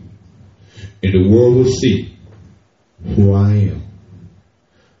you. And the world will see who I am.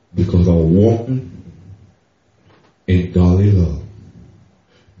 Because I'm walking in godly love.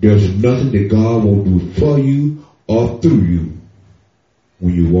 There's nothing that God won't do for you or through you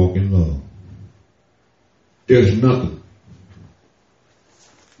when you walk in love. There's nothing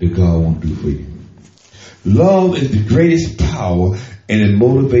that God won't do for you. Love is the greatest power and a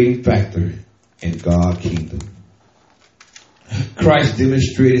motivating factor in God's kingdom. Christ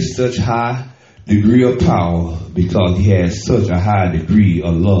demonstrated such high degree of power because he had such a high degree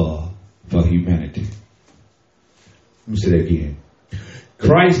of love for humanity. Let me say that again.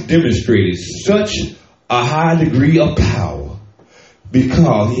 Christ demonstrated such a high degree of power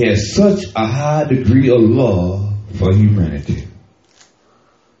because he had such a high degree of love for humanity.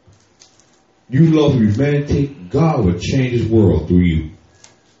 You love humanity, God will change his world through you.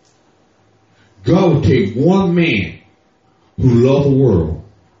 God will take one man who loved the world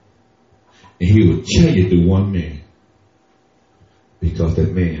and he will change it through one man because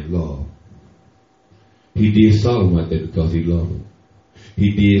that man loved. He did Solomon like that because he loved him.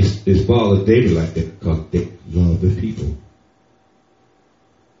 He did his father David like that because they loved the people.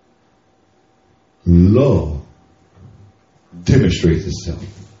 Love demonstrates itself.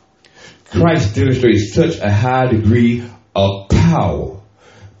 Christ demonstrates such a high degree of power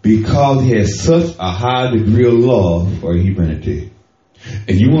because he has such a high degree of love for humanity.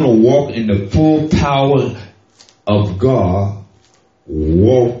 And you want to walk in the full power of God,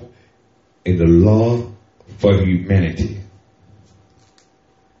 walk in the love for humanity.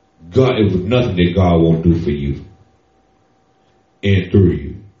 God, it was nothing that God won't do for you and through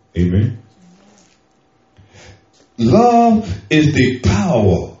you. Amen. Love is the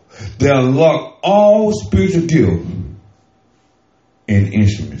power that unlocks all spiritual gifts and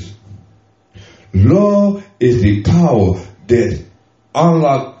instruments. Love is the power that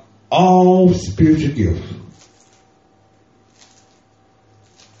unlocks all spiritual gifts.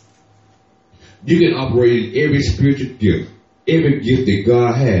 You can operate in every spiritual gift, every gift that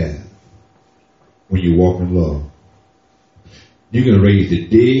God has when you walk in love. You can raise the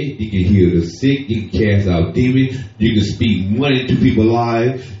dead, you can heal the sick, you can cast out demons, you can speak money into people's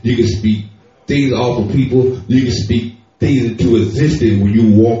lives, you can speak things off of people, you can speak things into existence when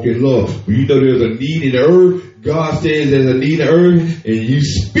you walk in love. When you know there's a need in the earth, God says there's a need in the earth, and you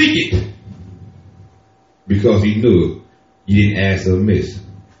speak it because he knew it. You didn't ask amiss.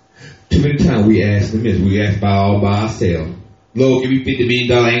 Too many times we ask amiss. We ask all by ourselves. Lord, give me $50 million.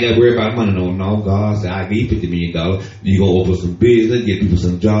 I ain't got to worry about money. No, God said, I give you $50 million. You're going to open some business, get people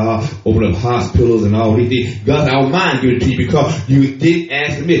some jobs, open up hospitals and all these things. God said, I don't mind giving it to you because you didn't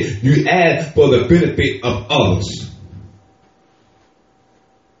ask amiss. You asked for the benefit of others.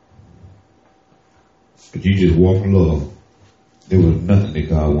 But you just walk in love. There was nothing that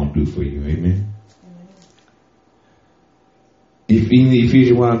God won't do for you. Amen.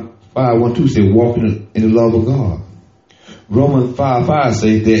 Ephesians 5:1-2 says, walk in the love of God. Romans 5:5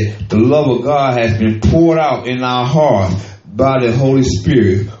 says that the love of God has been poured out in our hearts by the Holy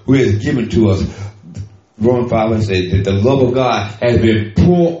Spirit who is given to us. Romans 5 says that the love of God has been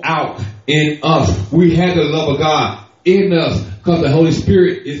poured out in us. We have the love of God in us because the Holy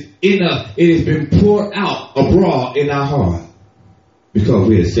Spirit is in us. It has been poured out abroad in our heart because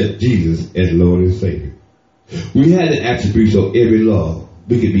we accept Jesus as Lord and Savior. We have the attributes of every love.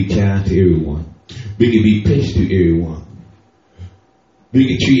 We can be kind to everyone. We can be patient to everyone. We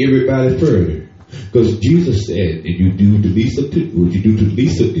can treat everybody further. Because Jesus said, if you do the least of what you do to the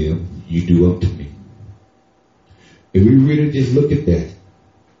least of them, you do unto me. If we really just look at that,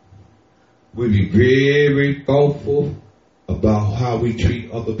 we'll be very, very thoughtful about how we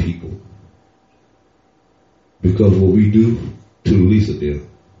treat other people. Because what we do to the least of them,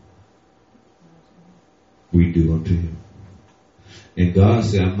 we do unto him. And God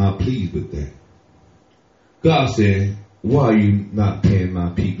said, I'm not pleased with that. God said, why are you not paying my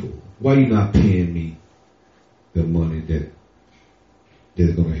people? Why are you not paying me the money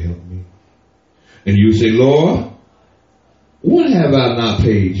that's going to help me? And you say, Lord, when have I not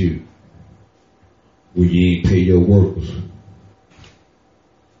paid you? Well, you ain't pay your workers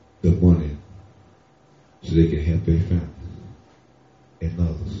the money so they can help their family and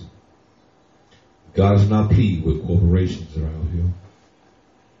others. God is not pleased with corporations around here.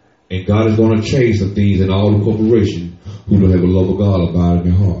 And God is going to change some things in all the corporations who don't have a love of God about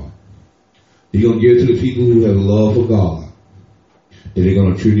in their heart. He's going to give it to the people who have a love for God. That they're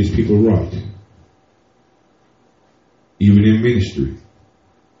going to treat these people right. Even in ministry.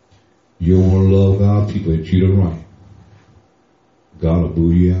 You don't want to love God's people and treat them right. God will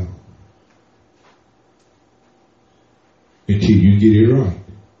boo you out. Until you get it right.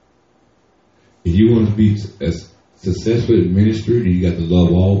 If you want to be as successful in ministry, then you got to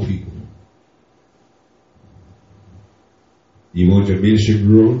love all people. You want your ministry to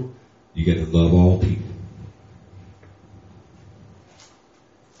grow, you got to love all people.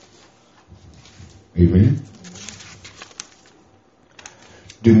 Amen.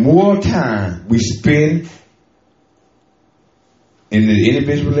 The more time we spend in the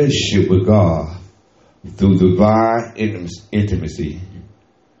individual relationship with God through divine intimacy,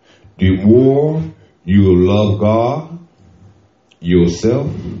 the more you will love God,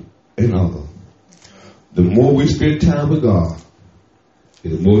 yourself, and others. The more we spend time with God,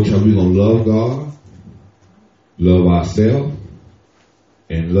 the more time we're going to love God, love ourselves,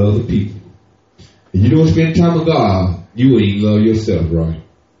 and love the people. If you don't spend time with God, you ain't love yourself right.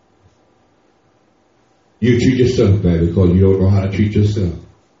 You treat yourself bad because you don't know how to treat yourself.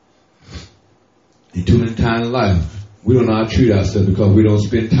 In too many times in life, we don't know how to treat ourselves because we don't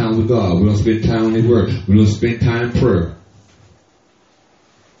spend time with God. We don't spend time in His Word. We don't spend time in prayer.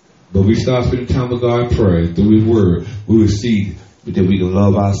 But we start spending time with God in prayer through His Word. We will see that we can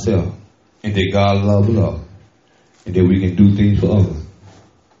love ourselves and that God loves us and that we can do things for others.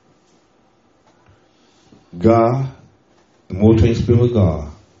 God, the more time you spend with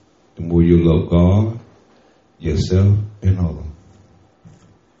God, the more you love God, yourself, and others.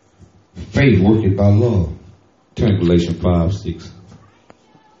 Faith worketh by love. Turn to Galatians 5:6.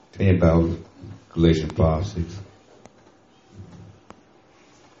 Tell you about Galatians 5:6.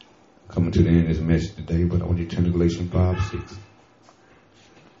 Coming to the end of this message today, but I want you to turn to Galatians 5:6.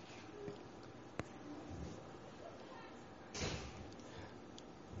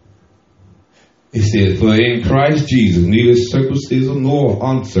 It says, for in Christ Jesus, neither circumcision nor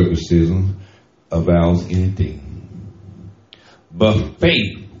uncircumcision avails anything, but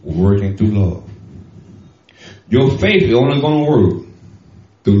faith working through love. Your faith is only going to work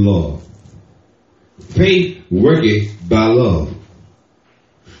through love. Faith working by love.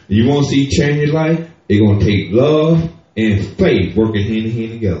 You want to see change in life? It's going to take love and faith working hand in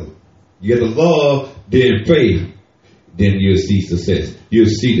hand together. You got the love, then faith, then you'll see success. You'll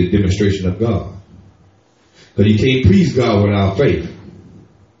see the demonstration of God. Because you can't please God without faith.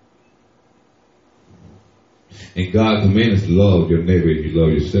 And God commands us to love your neighbor as you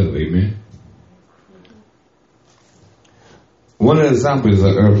love yourself. Amen. One of the examples is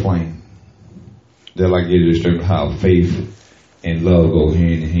an airplane. That like you illustrate how faith and love go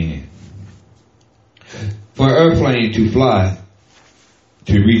hand in hand. For an airplane to fly,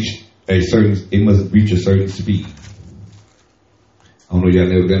 to reach it must reach a certain speed. I don't know if y'all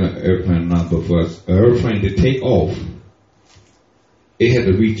never been on an airplane or not, but for an airplane to take off, it had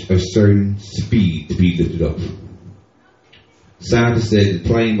to reach a certain speed to be lifted up. Scientists said the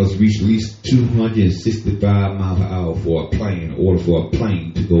plane must reach at least 265 miles per hour for a plane in order for a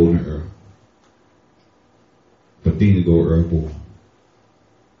plane to go in the air. For things to go airborne.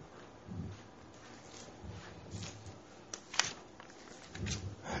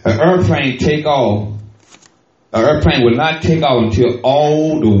 An airplane take off. An airplane will not take off until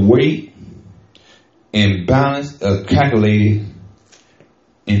all the weight and balance are calculated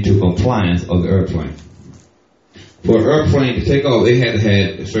into compliance of the airplane. For an airplane to take off, it had to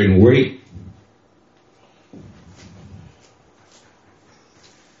have a certain weight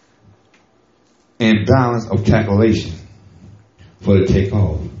and balance of calculation for the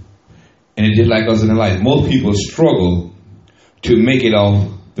takeoff. And it's just like us in the life. Most people struggle to make it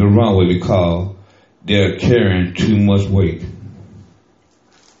off the runway because they're carrying too much weight.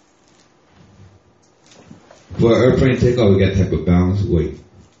 For an airplane to take off, we got to have a balanced weight.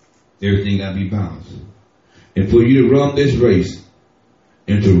 Everything got to be balanced. And for you to run this race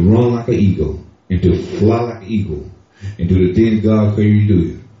and to run like an eagle and to fly like an eagle and do the things God called you to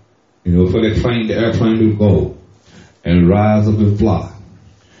do. You know, for that plane, the airplane to go and rise up and fly.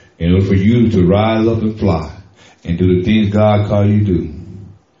 In order for you to rise up and fly and do the things God called you to do,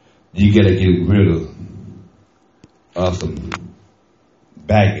 you got to get rid of some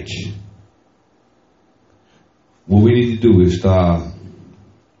baggage. What we need to do is start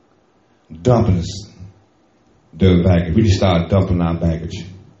dumping their baggage. We need to start dumping our baggage.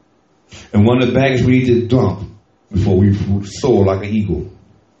 And one of the baggage we need to dump before we soar like an eagle,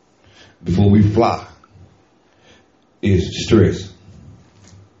 before we fly, is stress.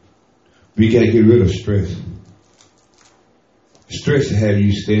 We got to get rid of stress. Stress will have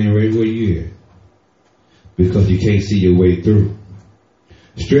you standing right where you're at because you can't see your way through.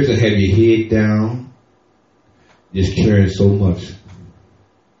 Stress will have your head down, just carrying so much.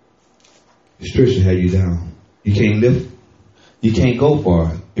 Stress will have you down. You can't lift. You can't go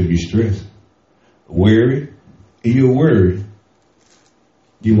far if you're stressed. Worried. If you're worried,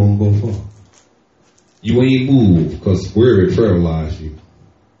 you won't go far. You ain't move because worry paralyzes you.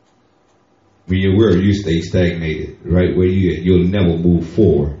 When you're worried, you stay stagnated right where you at. You'll never move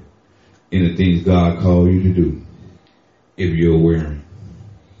forward in the things God called you to do if you're worrying.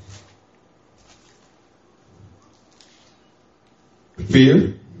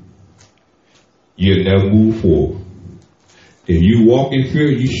 Fear, you'll never move forward. If you walk in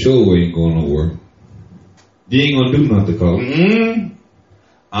fear, you sure ain't going nowhere. You ain't going to do nothing because,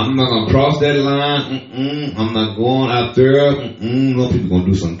 I'm not going to cross that line. I'm not going out there. No people going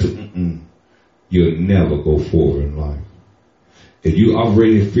to do something too. You'll never go forward in life. If you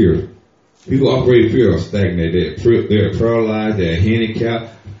operate in fear, people operate in fear are stagnated. They're paralyzed. They're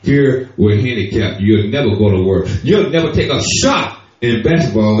handicapped. Fear will handicap. You'll never go to work. You'll never take a shot in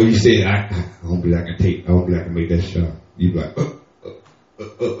basketball. You say, I don't believe I can make that shot. You be like, and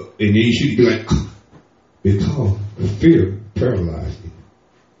then you should be like, because fear paralyzed you.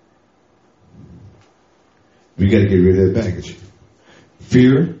 We got to get rid of that baggage.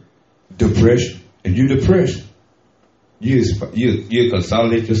 Fear, depression, and you're depressed. You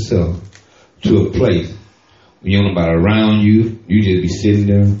consolidate yourself to a place when you don't nobody around you. You just be sitting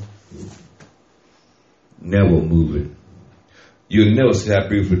there, never moving. You'll never see how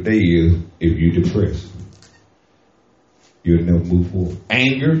beautiful day is if you're depressed. You'll never move forward.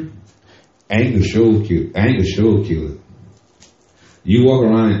 Anger sure kill it. You walk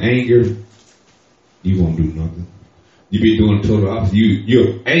around in anger, you won't do nothing. You be doing total opposite.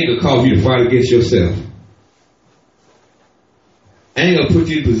 Your anger causes you to fight against yourself. Anger puts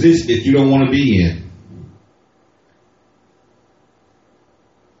you in a position that you don't want to be in.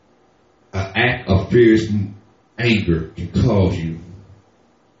 An act of fierce anger can cause you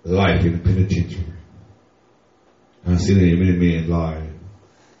life in the penitentiary. I've seen it in many men's lives.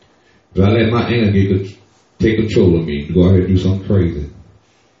 If I let my anger take control of me to go out here and do something crazy,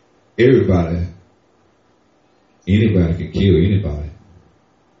 anybody can kill anybody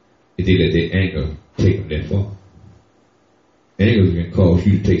if they let their anger take them that far. Anger can cause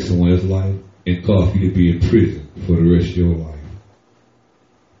you to take someone else's life and cause you to be in prison for the rest of your life.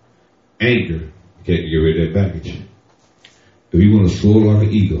 Anger can't get rid of that baggage. If we want to soar like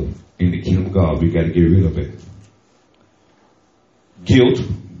an eagle in the kingdom of God, we got to get rid of it. Guilt.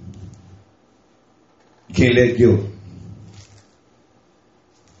 You can't let guilt.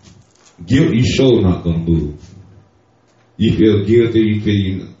 Guilt, you sure not going to move. You feel guilty, you feel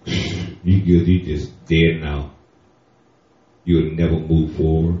you guilty, you just dead now. You'll never move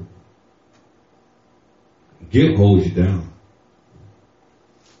forward. Guilt holds you down.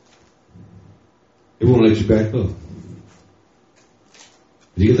 It won't let you back up.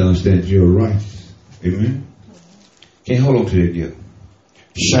 You have to understand you're righteous. Amen? Can't hold on to that guilt.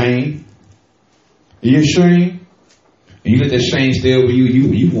 Shame. You're ashamed, and you let that shame stay over you,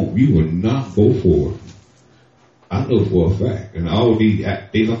 you will not go forward. I know for a fact, and all these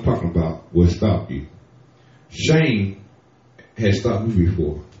things I'm talking about will stop you. Shame has stopped me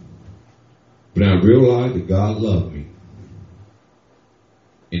before. But I realized that God loved me,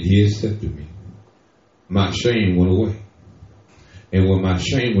 and He accepted me. My shame went away. And when my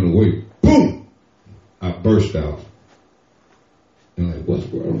shame went away, boom, I burst out. And I'm like, what's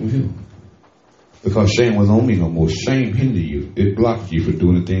wrong with him? Because shame was on me no more. Shame hindered you. It blocked you from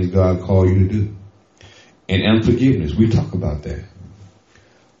doing the things God called you to do. And unforgiveness, we talk about that.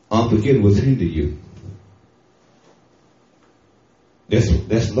 Unforgiveness will hinder you.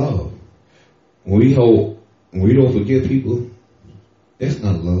 That's love. When we don't forgive people, that's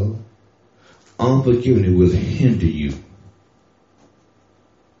not love. Unforgiveness will hinder you.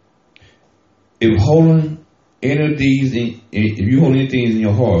 If holding any of these, if you hold anything in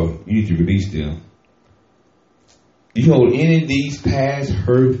your heart, you need to release them. You hold any of these past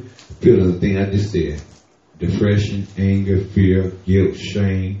hurt feelings, the thing I just said, depression, anger, fear, guilt,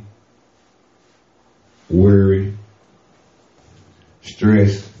 shame, worry,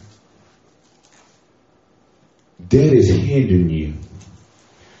 stress, that is hindering you.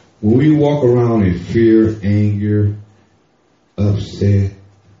 When we walk around in fear, anger, upset,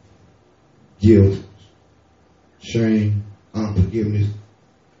 guilt, shame, unforgiveness,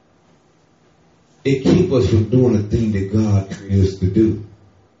 it keeps us from doing the thing that God created us to do.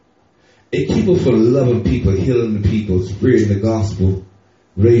 It keeps us from loving people, healing the people, spreading the gospel,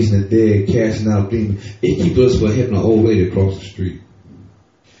 raising the dead, casting out demons. It keeps us from helping an old lady across the street.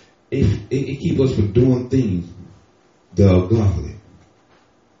 It keeps us from doing things that are godly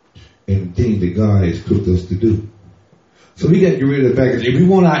and things that God has equipped us to do. So we got to get rid of the baggage. If we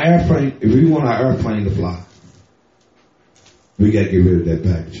want our airplane to fly, we got to get rid of that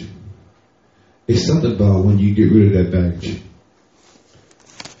baggage. It's something about when you get rid of that baggage,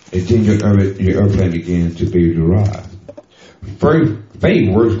 and then your airplane begins to be able to rise. Faith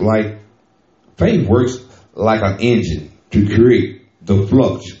works like an engine to create the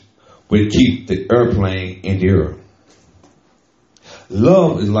flux which keep the airplane in the air.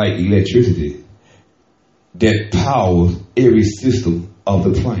 Love is like electricity that powers every system of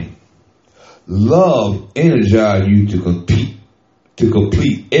the plane. Love energizes you to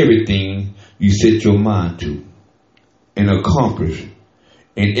complete everything you set your mind to and accomplish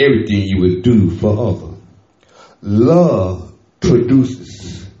in everything you would do for others. Love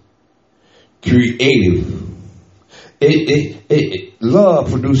produces creative. Love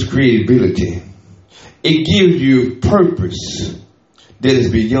produces creativity. It gives you purpose that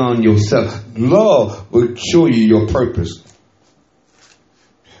is beyond yourself. Love will show you your purpose.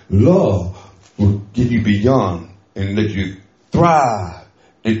 Love will give you beyond and let you thrive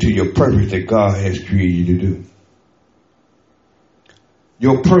into your purpose that God has created you to do.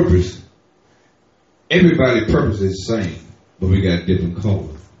 Your purpose. Everybody's purpose is the same, but we got different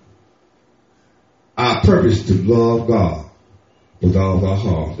colors. Our purpose is to love God with all of our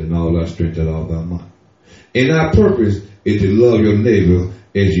heart and all our strength and all of our mind. And our purpose is to love your neighbor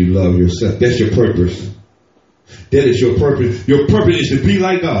as you love yourself. That's your purpose. That is your purpose. Your purpose is to be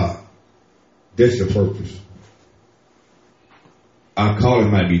like God. That's your purpose. Our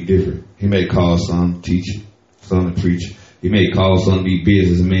calling might be different. He may call some to teach, some to preach. He may call some to be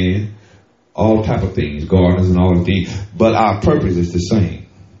businessmen, all type of things, gardeners and all the things. But our purpose is the same,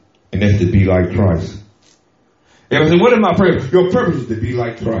 and that's to be like Christ. Everyone say, what is my purpose? Your purpose is to be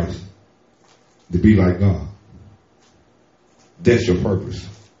like Christ, to be like God. That's your purpose.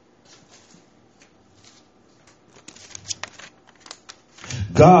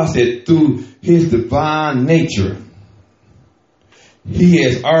 God said through his divine nature, he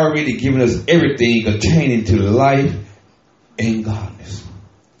has already given us everything pertaining to life and godliness.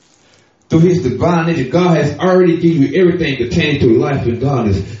 Through his divine nature, God has already given you everything pertaining to life and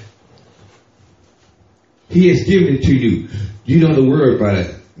godliness. He has given it to you. You don't have to worry about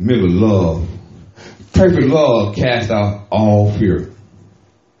it. Remember, love. Perfect love casts out all fear.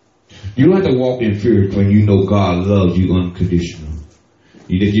 You don't have to walk in fear when you know God loves you unconditional.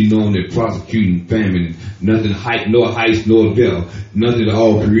 That you know that prosecuting famine, nothing height, nor heights, nor depth, nothing at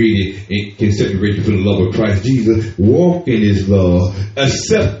all created can separate you from the love of Christ Jesus. Walk in his love,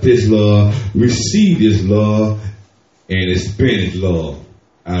 accept his love, receive his love, and expend his love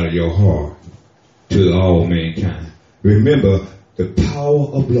out of your heart to all mankind. Remember the power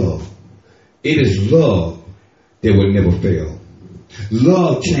of love. It is love that will never fail.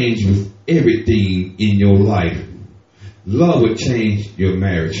 Love changes everything in your life. Love will change your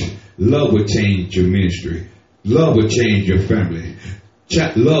marriage. Love will change your ministry. Love will change your family.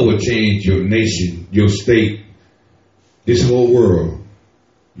 Love will change your nation, your state, this whole world.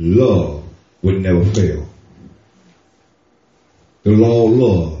 Love will never fail. The law of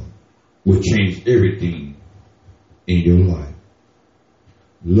love will change everything in your life.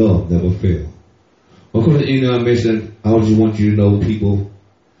 Love never fails. Of course, in our mission, I just want you to know, people,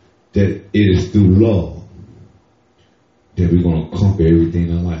 that it is through love that we're going to conquer everything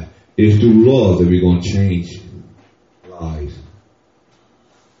in life. It's through love that we're going to change lives.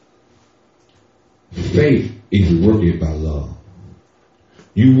 Faith is working by love.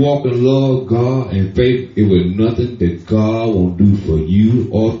 You walk in love, God, and faith, it was nothing that God won't do for you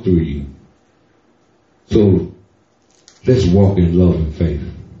or through you. So let's walk in love and faith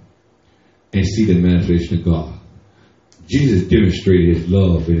and see the manifestation of God. Jesus demonstrated his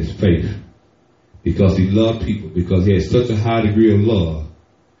love and his faith because he loved people, because he had such a high degree of love.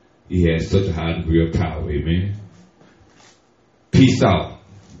 He has such a high degree of power. Amen. Peace out.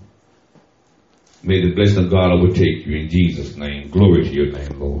 May the blessing of God overtake you in Jesus' name. Glory to your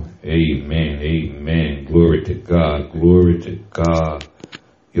name, Lord. Amen. Amen. Glory to God. Glory to God.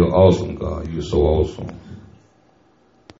 You're awesome, God. You're so awesome.